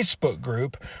our Facebook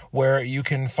group, where you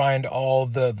can find all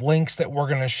the links that we're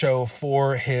going to show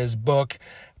for his book.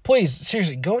 Please,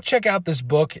 seriously, go check out this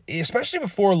book, especially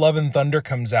before Love and Thunder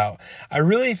comes out. I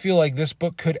really feel like this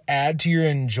book could add to your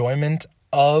enjoyment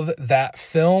of that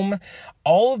film.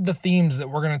 All of the themes that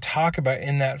we're going to talk about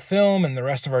in that film and the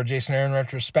rest of our Jason Aaron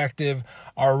retrospective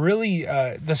are really,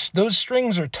 those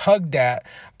strings are tugged at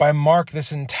by Mark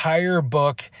this entire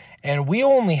book, and we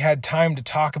only had time to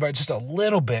talk about just a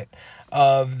little bit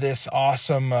of this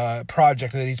awesome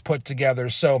project that he's put together.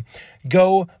 So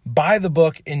go buy the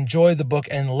book, enjoy the book,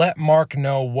 and let Mark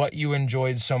know what you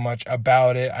enjoyed so much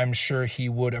about it. I'm sure he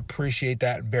would appreciate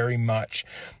that very much.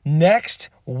 Next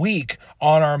week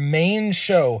on our main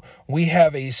show, we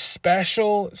have a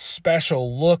special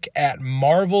look at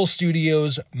Marvel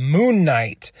Studios' Moon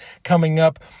Knight coming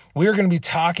up. We're going to be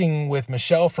talking with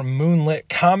Michelle from Moonlit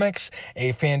Comics,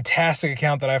 a fantastic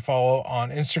account that I follow on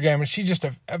Instagram, and she's just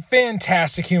a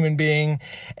fantastic human being,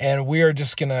 and we are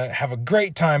just going to have a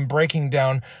great time breaking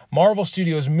down Marvel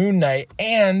Studios' Moon Knight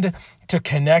and to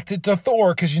connect it to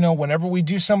Thor, because, whenever we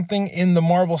do something in the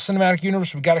Marvel Cinematic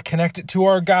Universe, we got to connect it to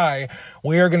our guy.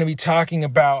 We are going to be talking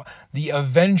about the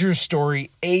Avengers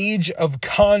story, Age of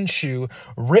Khonshu,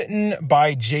 written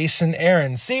by Jason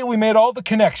Aaron. See, we made all the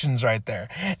connections right there.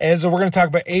 And so we're going to talk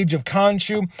about Age of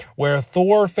Khonshu, where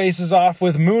Thor faces off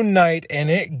with Moon Knight, and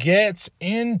it gets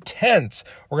intense.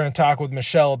 We're going to talk with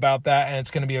Michelle about that, and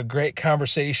it's going to be a great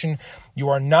conversation. You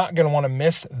are not going to want to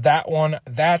miss that one.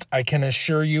 That I can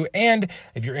assure you. And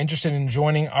if you're interested in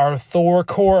joining our Thor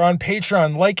Core on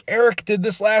Patreon, like Eric did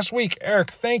this last week,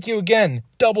 Eric, thank you again.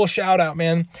 Double shout out,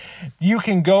 man. You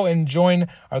can go and join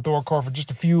our Thor Core for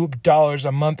just a few dollars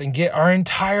a month and get our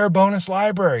entire bonus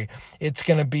library. It's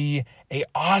going to be an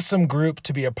awesome group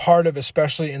to be a part of,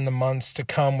 especially in the months to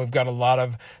come. We've got a lot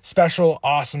of special,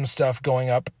 awesome stuff going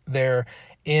up there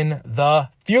in the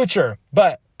future.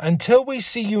 But until we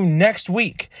see you next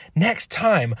week, next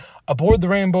time aboard the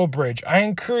Rainbow Bridge, I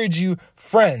encourage you,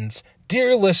 friends,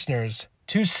 dear listeners,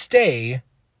 to stay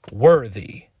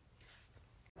worthy.